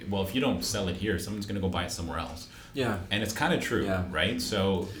that, well, if you don't sell it here, someone's going to go buy it somewhere else. Yeah. And it's kind of true, Yeah. right?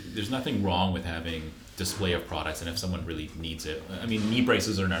 So there's nothing wrong with having display of products, and if someone really needs it, I mean, knee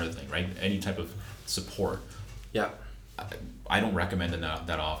braces are another thing, right? Any type of support. Yeah. I don't recommend them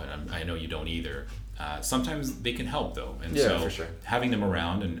that often. I know you don't either. Sometimes they can help though, and Yeah, so for sure. having them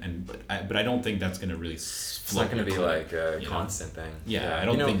around but I don't think that's going to really. It's not going to be like a constant thing. Yeah, I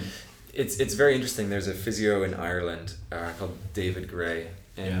don't think. It's very interesting. There's a physio in Ireland called David Gray,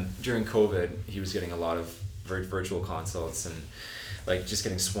 and during COVID, he was getting a lot of virtual consults and like just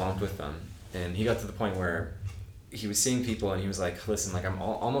getting swamped with them. And he got to the point where he was seeing people, and he was like, "Listen, like I'm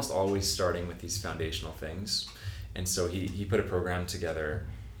almost always starting with these foundational things," and so he put a program together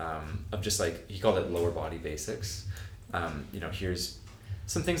of just like, he called it lower body basics. Here's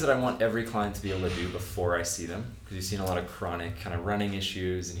some things that I want every client to be able to do before I see them, because you've seen a lot of chronic kind of running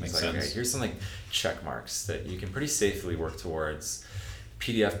issues, and he's Makes like, sense. okay, here's some like check marks that you can pretty safely work towards.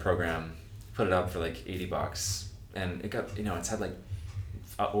 PDF program, put it up for like $80, and it got, it's had like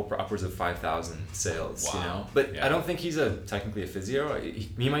upwards of 5,000 sales. Wow. But Yeah. I don't think he's technically a physio.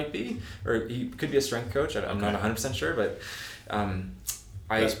 He might be, or he could be a strength coach. I'm not 100% sure, but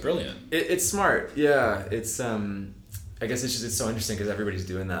That's brilliant. It's smart. Yeah, it's I guess it's so interesting because everybody's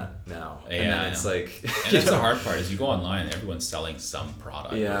doing that now. Yeah, and then it's like, and that's the hard part is you go online, everyone's selling some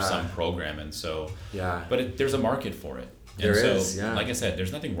product Yeah. or some program, and so Yeah. but there's a market for it. There And is, yeah. Like I said,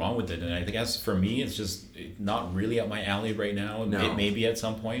 there's nothing wrong with it, and I think as for me, it's just not really up my alley right now. No. It may be at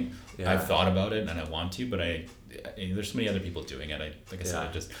some point. Yeah. I've thought about it and I want to, but there's so many other people doing it.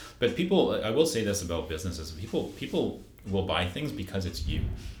 Yeah. But people, I will say this about businesses: people will buy things because it's you.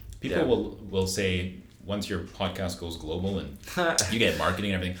 People Yeah. will say, once your podcast goes global and you get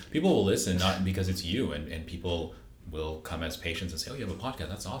marketing and everything, people will listen not because it's you, and people will come as patients and say, oh, you have a podcast,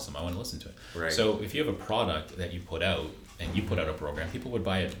 that's awesome, I want to listen to it. Right. So if you have a product that you put out and you put out a program, people would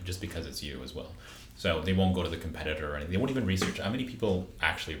buy it just because it's you as well. So they won't go to the competitor or anything. They won't even research. How many people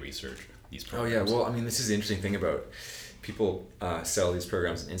actually research these Oh programs? yeah, well, I mean, this is the interesting thing about people sell these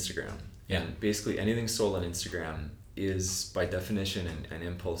programs on Instagram. Yeah. And basically anything sold on Instagram is by definition an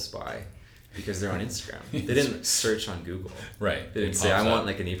impulse buy, because they're on Instagram. They didn't search on Google. Right. They didn't It say, I pops want up.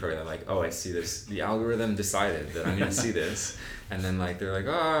 like a knee program. They're like, oh, I see this. The algorithm decided that I'm going to see this. And then like, they're like,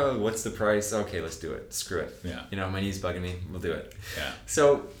 oh, what's the price? Okay, let's do it. Screw it. Yeah. My knee's bugging me. We'll do it. Yeah.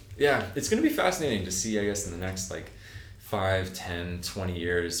 So yeah, it's going to be fascinating to see, I guess, in the next like 5, 10, 20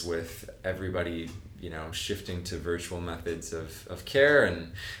 years with everybody, shifting to virtual methods of care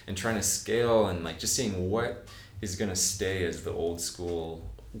and trying to scale, and like just seeing what is going to stay as the old school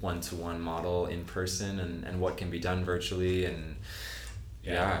one-to-one model in person, and what can be done virtually, and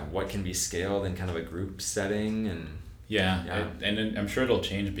what can be scaled in kind of a group setting. And and I'm sure it'll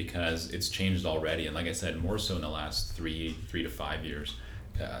change because it's changed already, and like I said, more so in the last 3 to 5 years.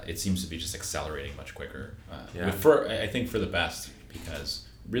 It seems to be just accelerating much quicker. I think for the best, because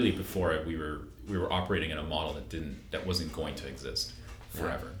really before we were operating in a model that wasn't going to exist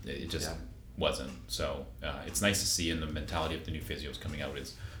forever. It just wasn't. So it's nice to see, and the mentality of the new physios coming out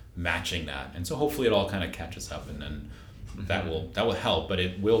is matching that, and so hopefully it all kind of catches up, and then that will help. But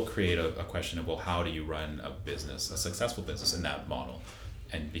it will create a question of, well, how do you run a successful business in that model?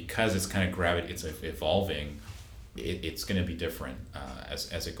 And because it's kind of it's evolving. It's going to be different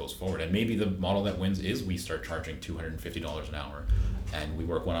as it goes forward, and maybe the model that wins is we start charging $250 an hour, and we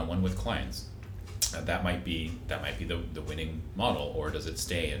work one-on-one with clients. That might be the winning model, or does it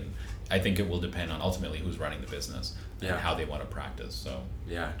stay? And I think it will depend on ultimately who's running the business and how they want to practice. So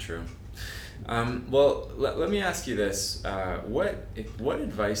true. Well, let me ask you this: what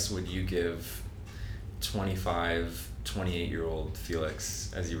advice would you give 25, 28-year-old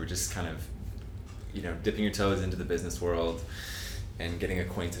Felix as you were just kind of dipping your toes into the business world and getting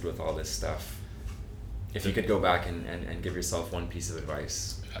acquainted with all this stuff? If you could go back and give yourself one piece of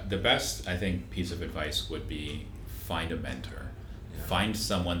advice. The best, I think, piece of advice would be find a mentor. Find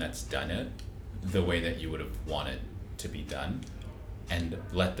someone that's done it the way that you would have wanted to be done, and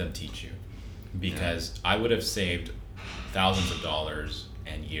let them teach you. Because I would have saved thousands of dollars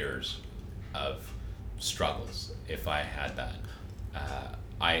and years of struggles if I had that.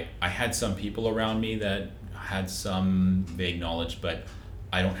 I had some people around me that had some vague knowledge, but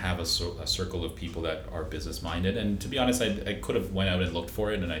I don't have a circle of people that are business minded, and to be honest, I could have went out and looked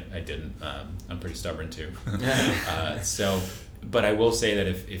for it, and I didn't. I'm pretty stubborn too. But I will say that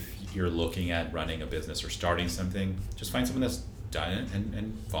if you're looking at running a business or starting something, just find someone that's done it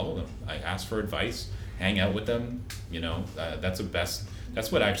and follow them. I ask for advice, hang out with them.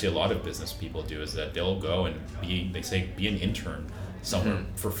 That's what actually a lot of business people do, is that they'll go and be an intern somewhere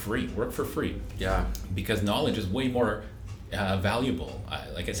for free, work for free. Yeah. Because knowledge is way more valuable.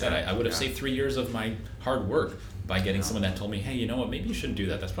 Like I said, I would have saved 3 years of my hard work by getting someone that told me, hey, you know what, maybe you shouldn't do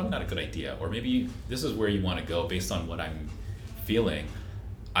that. That's probably not a good idea. Or maybe this is where you want to go based on what I'm feeling.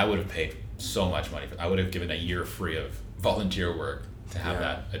 I would have paid so much money for it. I would have given a year free of volunteer work to have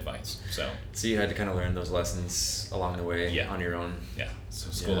that advice. So you had to kind of learn those lessons along the way on your own. Yeah. So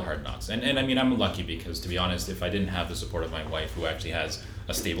school of hard knocks. And I mean, I'm lucky because, to be honest, if I didn't have the support of my wife, who actually has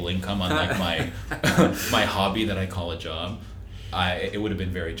a stable income, unlike my my hobby that I call a job, it would have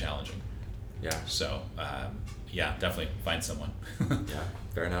been very challenging. Yeah. So definitely find someone. Yeah,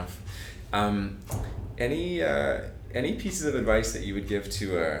 fair enough. Any pieces of advice that you would give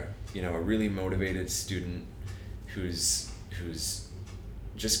to a really motivated student who's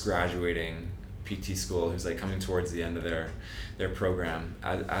just graduating PT school, who's like coming towards the end of their program,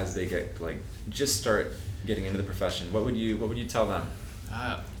 as they get just start getting into the profession? What would you tell them?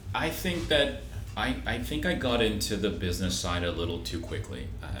 I think that I think I got into the business side a little too quickly.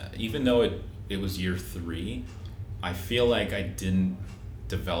 Even though it was year 3, I feel like I didn't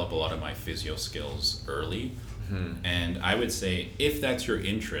develop a lot of my physio skills early. And I would say, if that's your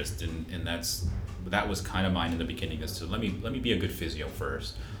interest, and that was kind of mine in the beginning, is to let me be a good physio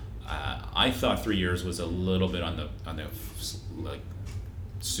first. I thought 3 years was a little bit on the like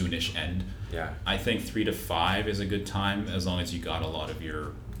soonish end. Yeah. I think 3 to 5 is a good time, as long as you got a lot of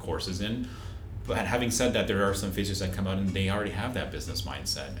your courses in. But having said that, there are some physios that come out and they already have that business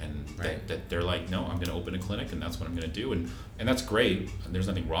mindset, and that they're like, no, I'm going to open a clinic and that's what I'm going to do, and that's great. There's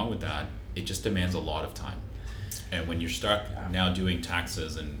nothing wrong with that. It just demands a lot of time. And when you're stuck now doing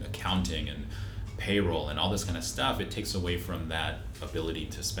taxes and accounting and payroll and all this kind of stuff, it takes away from that ability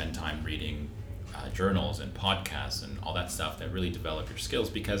to spend time reading journals and podcasts and all that stuff that really develop your skills,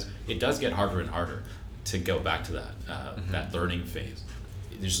 because it does get harder and harder to go back to that that learning phase.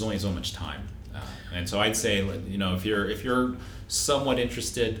 There's only so much time, and so I'd say, if you're somewhat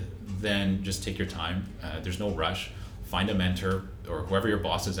interested, then just take your time. There's no rush. Find a mentor or whoever your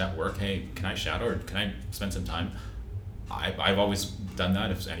boss is at work. Hey, can I shadow, or can I spend some time? I've always done that.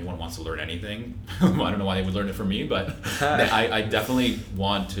 If anyone wants to learn anything, I don't know why they would learn it from me, but I definitely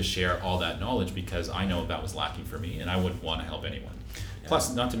want to share all that knowledge, because I know that was lacking for me, and I would want to help anyone. Yeah.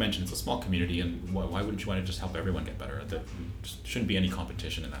 Plus, not to mention, it's a small community, and why wouldn't you want to just help everyone get better? There shouldn't be any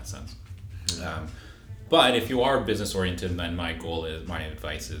competition in that sense. But if you are business oriented, then my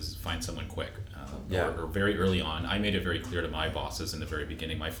advice is find someone quick. Or very early on. I made it very clear to my bosses in the very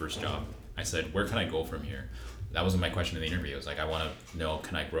beginning, my first job. I said, where can I go from here? That wasn't my question in the interview. It was like, I want to know,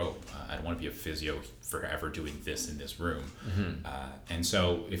 can I grow? I don't want to be a physio forever doing this in this room. And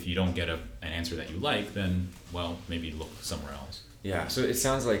so if you don't get an answer that you like, then, well, maybe look somewhere else. Yeah, so it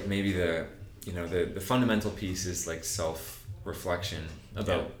sounds like maybe the fundamental piece is like self-reflection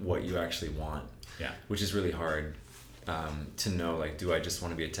about what you actually want. Yeah. Which is really hard to know, like, do I just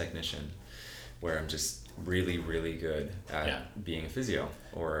want to be a technician where I'm just really, really good at being a physio?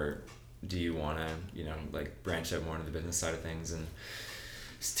 Or do you want to, branch out more into the business side of things, and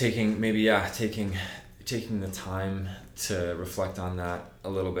taking the time to reflect on that a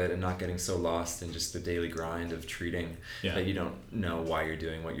little bit, and not getting so lost in just the daily grind of treating that you don't know why you're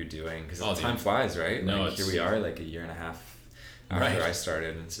doing what you're doing, because time flies, right? No, here we are, like a year and a half after I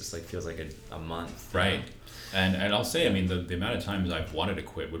started, and it's just feels like a month. Right. And I'll say, I mean, the amount of times I've wanted to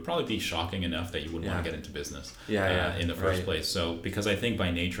quit would probably be shocking enough that you wouldn't want to get into business in the first place. So, because I think by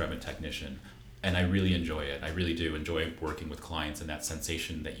nature I'm a technician, and I really enjoy it. I really do enjoy working with clients, and that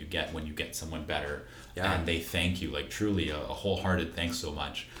sensation that you get when you get someone better, and they thank you, like truly a wholehearted thanks so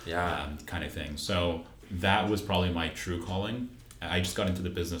much kind of thing. So that was probably my true calling. I just got into the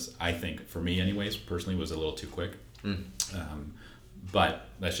business, I think, for me anyways, personally, was a little too quick. But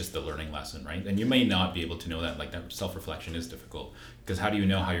that's just the learning lesson, right? And you may not be able to know that. Like, that self-reflection is difficult, because how do you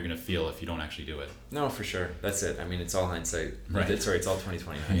know how you're going to feel if you don't actually do it? No, for sure. That's it. I mean, it's all hindsight. Right. It's all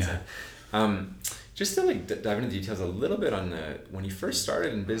 2020 hindsight. Just to dive into details a little bit on when you first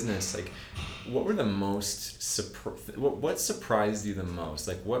started in business, what were the most what surprised you the most?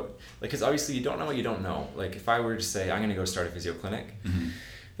 Because obviously you don't know what you don't know. Like, if I were to say I'm going to go start a physio clinic,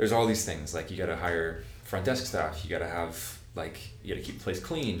 there's all these things. Like, you got to hire front desk staff. You got to have you got to keep the place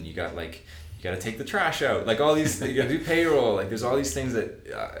clean. You got you got to take the trash out, like all these, you got to do payroll, like there's all these things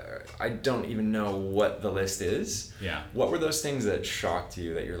that I don't even know what the list is. Yeah. What were those things that shocked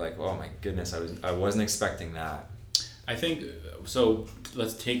you that you're like, oh my goodness, I wasn't expecting that? I think, so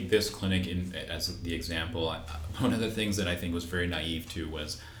let's take this clinic as the example. One of the things that I think was very naive too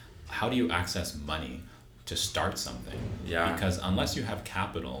was, how do you access money to start something? Yeah. Because unless you have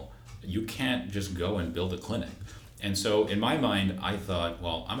capital, you can't just go and build a clinic. And so in my mind, I thought,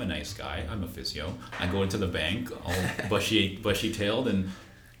 well, I'm a nice guy. I'm a physio. I go into the bank, all bushy-tailed, and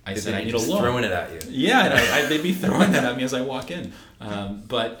I said, I need a loan. Throwing it at you. Yeah, and they'd be throwing that at me as I walk in.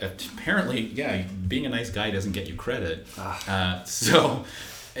 But apparently, yeah, being a nice guy doesn't get you credit. So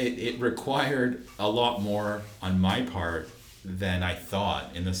it required a lot more on my part than I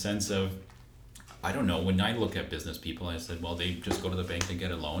thought, in the sense of, I don't know, when I look at business people, I said, well, they just go to the bank and get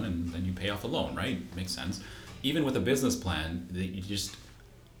a loan, and then you pay off the loan, right? Makes sense. Even with a business plan,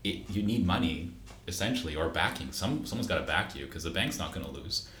 you need money, essentially, or backing. Someone's got to back you, because the bank's not going to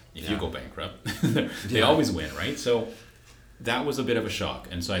lose if you go bankrupt. They always win, right? So that was a bit of a shock.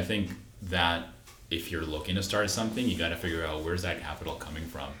 And so I think that if you're looking to start something, you got to figure out, where's that capital coming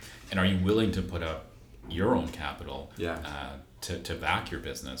from, and are you willing to put up your own capital to back your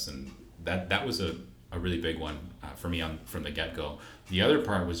business? And that was a really big one for me from the get-go. The other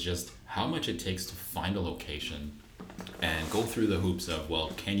part was just how much it takes to find a location and go through the hoops of, well,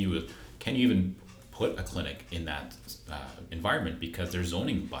 can you even put a clinic in that environment, because there's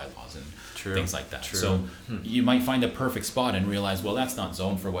zoning bylaws and things like that. So you might find a perfect spot and realize, well, that's not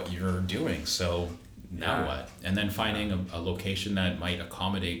zoned for what you're doing, so now what? And then finding a location that might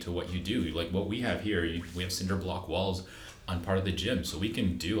accommodate to what you do. Like what we have here, we have cinder block walls on part of the gym, so we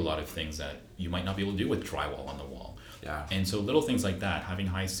can do a lot of things that you might not be able to do with drywall on the wall. Yeah. And so little things like that, having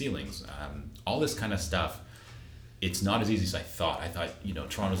high ceilings, all this kind of stuff, it's not as easy as I thought. I thought,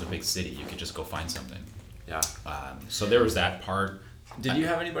 Toronto's a big city, you could just go find something. Yeah. So there was that part. Did you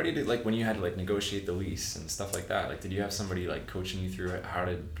have anybody to, like, when you had to, like, negotiate the lease and stuff like that? Like, did you have somebody, like, coaching you through it?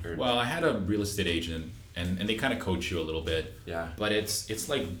 Well, I had a real estate agent, and they kind of coach you a little bit. Yeah. But it's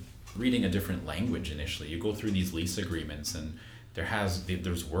like reading a different language initially. You go through these lease agreements, and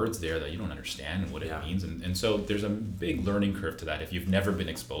there's words there that you don't understand what it means, and so there's a big learning curve to that if you've never been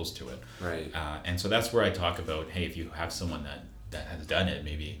exposed to it. Right. And so that's where I talk about, hey, if you have someone that has done it,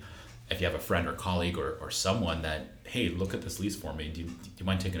 maybe if you have a friend or colleague or someone that, hey, look at this lease for me, do you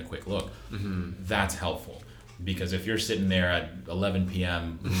mind taking a quick look? Mm-hmm. That's helpful, because if you're sitting there at 11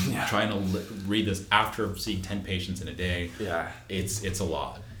 p.m. trying to read this after seeing 10 patients in a day, it's a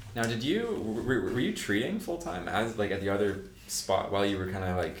lot. Now, were you treating full time as, like, at the other spot while you were kind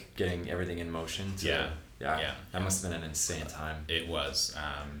of, like, getting everything in motion? Yeah. That must have been an insane time. It was.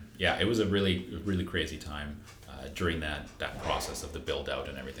 It was a really, really crazy time during that process of the build out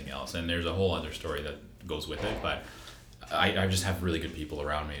and everything else. And there's a whole other story that goes with it, but I just have really good people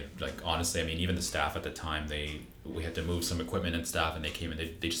around me. Like, honestly, I mean, even the staff at the time, we had to move some equipment and stuff, and they came and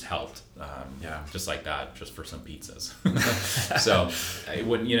they just helped. Just like that, just for some pizzas. So it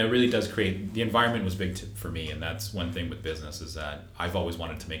really does create, the environment was big for me. And that's one thing with business, is that I've always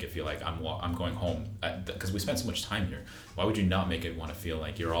wanted to make it feel like I'm going home, because we spent so much time here. Why would you not make it want to feel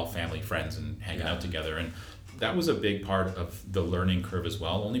like you're all family, friends, and hanging out together? And that was a big part of the learning curve as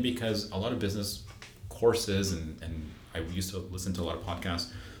well, only because a lot of business courses, and I used to listen to a lot of podcasts,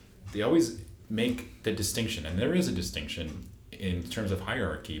 they always make the distinction, and there is a distinction in terms of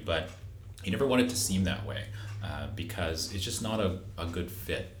hierarchy, but you never want it to seem that way, because it's just not a good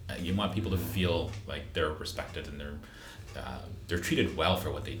fit. You want people to feel like they're respected and they're treated well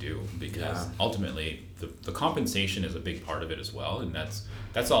for what they do, because ultimately the compensation is a big part of it as well, and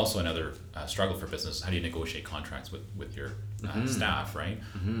that's also another struggle for business. How do you negotiate contracts with your staff, right?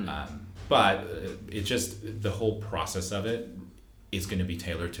 Mm-hmm. But it's just the whole process of it is going to be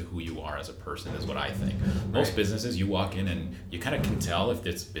tailored to who you are as a person, is what I think. Most businesses, you walk in and you kind of can tell if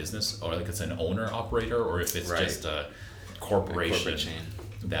it's business, or like it's an owner operator, or if it's just a corporation. A corporate chain.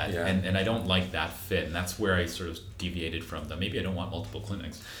 And I don't like that fit, and that's where I sort of deviated from the, maybe I don't want multiple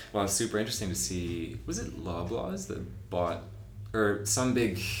clinics. Well, it's super interesting to see, was it Loblaws that bought, or some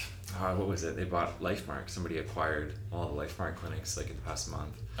big, what was it? They bought LifeMark. Somebody acquired all the LifeMark clinics, like, in the past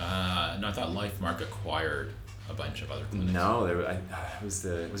month. No, I thought LifeMark acquired a bunch of other clinics. No, was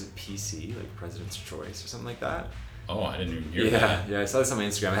it PC, like President's Choice or something like that? Oh, I didn't even hear that. Yeah, I saw this on my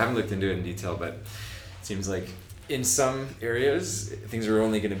Instagram. I haven't looked into it in detail, but it seems like in some areas, things are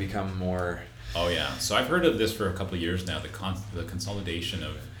only going to become more... Oh, yeah. So I've heard of this for a couple of years now, the consolidation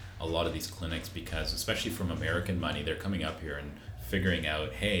of a lot of these clinics, because especially from American money, they're coming up here and figuring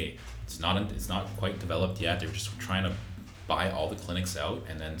out, hey, it's not quite developed yet. They're just trying to buy all the clinics out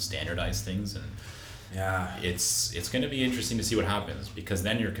and then standardize things, and it's going to be interesting to see what happens, because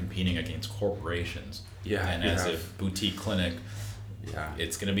then you're competing against corporations. And as a boutique clinic,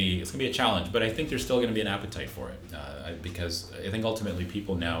 it's going to be a challenge, but I think there's still going to be an appetite for it, because I think ultimately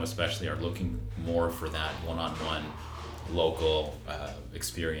people now especially are looking more for that one-on-one local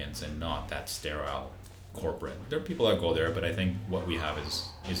experience, and not that sterile corporate. There are people that go there, but I think what we have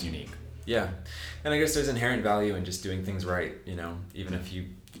is unique. Yeah, and I guess there's inherent value in just doing things right, even if you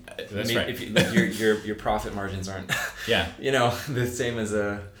if your profit margins aren't the same as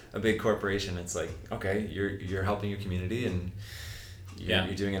a big corporation. It's like, okay, you're helping your community, and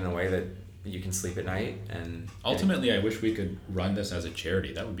you're doing it in a way that you can sleep at night. And ultimately, I wish we could run this as a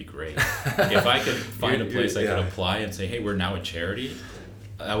charity. That would be great. If I could find a place I could apply and say, hey, we're now a charity,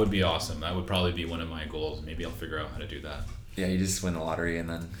 that would be awesome. That would probably be one of my goals. Maybe I'll figure out how to do that. Yeah, you just win the lottery and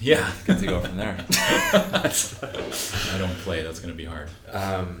then get to go from there. I don't play. That's going to be hard.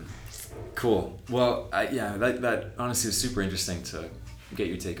 Cool. Well, that honestly was super interesting to get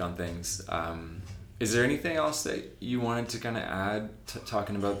your take on things. Is there anything else that you wanted to kind of add to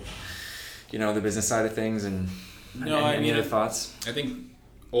talking about, the business side of things, and any other thoughts? I think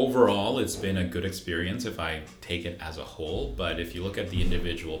overall it's been a good experience if I take it as a whole, but if you look at the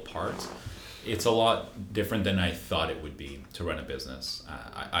individual parts, it's a lot different than I thought it would be to run a business.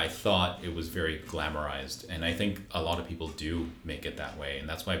 I thought it was very glamorized, and I think a lot of people do make it that way, and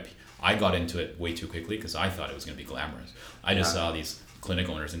that's why I got into it way too quickly, because I thought it was going to be glamorous. I just saw these clinic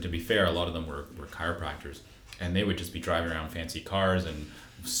owners, and to be fair, a lot of them were chiropractors, and they would just be driving around fancy cars and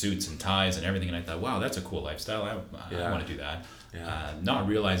suits and ties and everything, and I thought, wow, that's a cool lifestyle. I want to do that. Not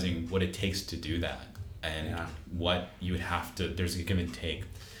realizing what it takes to do that, and what you would have to, there's a give and take.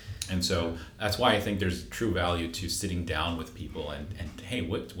 And so that's why I think there's true value to sitting down with people and hey,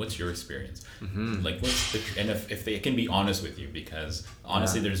 what's your experience? Mm-hmm. Like, and if they can be honest with you, because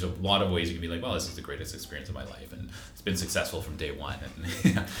honestly, there's a lot of ways you can be like, well, this is the greatest experience of my life, and it's been successful from day one.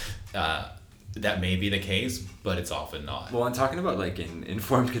 And that may be the case, but it's often not. Well, I'm talking about like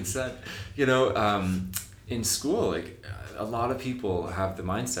informed consent, in school, like a lot of people have the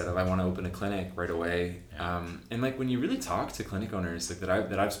mindset of, I want to open a clinic right away. And like when you really talk to clinic owners like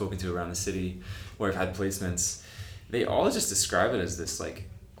that I've spoken to around the city where I've had placements, they all just describe it as this like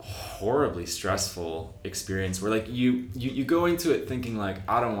horribly stressful experience where like you go into it thinking like,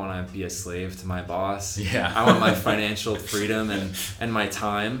 I don't want to be a slave to my boss. I want my financial freedom and my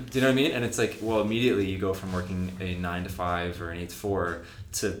time. Do you know what I mean? And it's like, well, immediately you go from working a 9 to 5 or an 8 to 4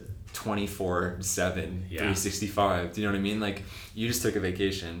 to 24/7, 365. Do you know what I mean? Like, you just took a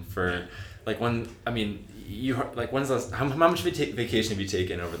vacation for like when's how much vacation have you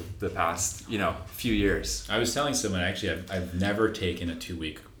taken over the past few years? I was telling someone, actually, I've never taken a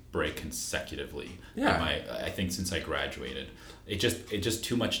 2-week break consecutively. I think since I graduated, it just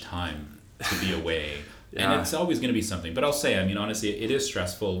too much time to be away. And it's always going to be something. But I'll say, I mean, honestly, it is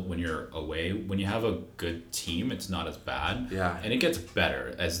stressful when you're away. When you have a good team, it's not as bad. And it gets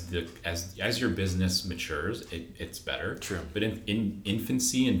better as your business matures. It's better. True. But in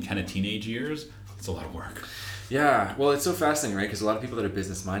infancy and kind of teenage years, it's a lot of work. Yeah. Well, it's so fascinating, right? Because a lot of people that are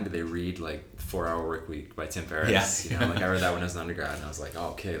business minded, they read like 4-Hour Work Week by Tim Ferriss. Like I read that when I was an undergrad, and I was like, oh,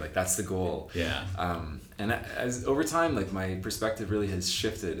 okay, like that's the goal. And as over time, like my perspective really has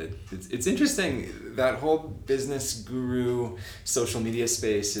shifted. It's interesting, that whole business guru social media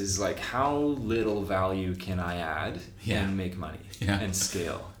space is like, how little value can I add and make money and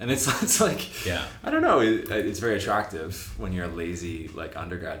scale? And it's like, I don't know, it's very attractive when you're a lazy like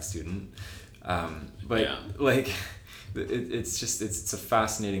undergrad student, but like it's a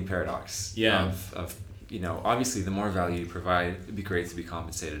fascinating paradox of obviously the more value you provide, it'd be great to be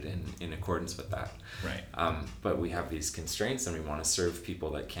compensated in accordance with that. But we have these constraints, and we want to serve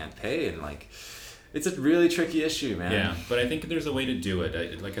people that can't pay, and like it's a really tricky issue, man. But I think there's a way to do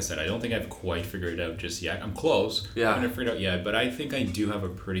it. Like I said, I don't think I've quite figured it out just yet. I'm close. I haven't figured it out yet, but I think I do have a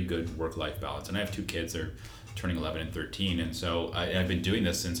pretty good work-life balance. And I have 2 kids. They're turning 11 and 13, and so I've been doing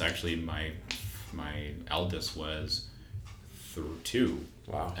this since actually my eldest was 2.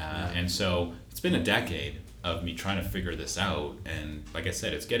 Wow. And so it's been a decade of me trying to figure this out, and like I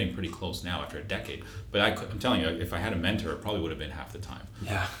said, it's getting pretty close now after a decade. But I'm telling you, if I had a mentor, it probably would have been half the time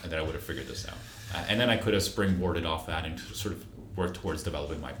that I would have figured this out. And then I could have springboarded off that and sort of worked towards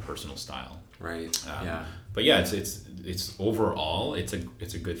developing my personal style. Right. But it's overall it's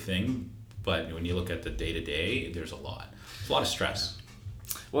a good thing. But when you look at the day-to-day, there's a lot of stress.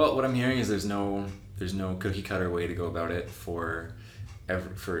 Well, what I'm hearing is there's no cookie cutter way to go about it for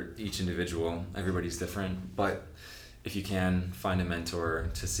each individual. Everybody's different, but if you can find a mentor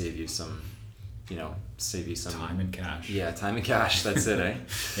to save you some save you some time and cash. Yeah, time and cash. That's it, eh?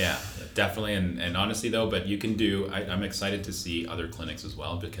 Yeah, definitely. And honestly though, but you can I'm excited to see other clinics as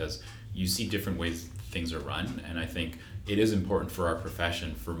well, because you see different ways things are run. And I think it is important for our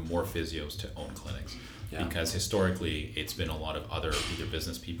profession for more physios to own clinics. Yeah. Because historically it's been a lot of other either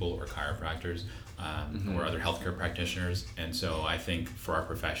business people or chiropractors or other healthcare practitioners. And so I think for our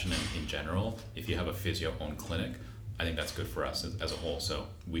profession in general, if you have a physio owned clinic, I think that's good for us as a whole. So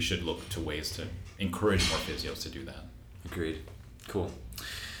we should look to ways to encourage more physios to do that. Agreed. Cool.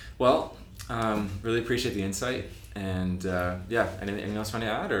 Well, really appreciate the insight. And anything else you want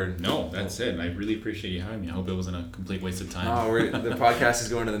to add? Or no, that's it. I really appreciate you having me. I hope it wasn't a complete waste of time. Oh, the podcast is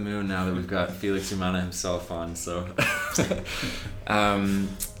going to the moon now that we've got Felix Umana himself on. So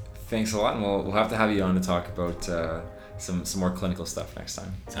thanks a lot, and we'll have to have you on to talk about some more clinical stuff next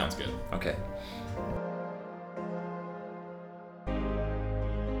time. Sounds good. Okay.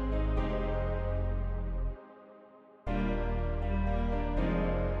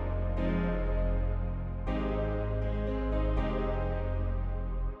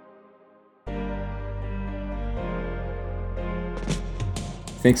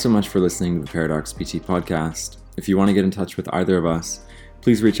 Thanks so much for listening to the Paradox PT podcast. If you want to get in touch with either of us,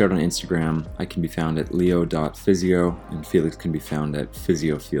 please reach out on Instagram. I can be found at leo.physio, and Felix can be found at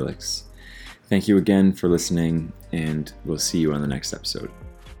physiofelix. Thank you again for listening, and we'll see you on the next episode.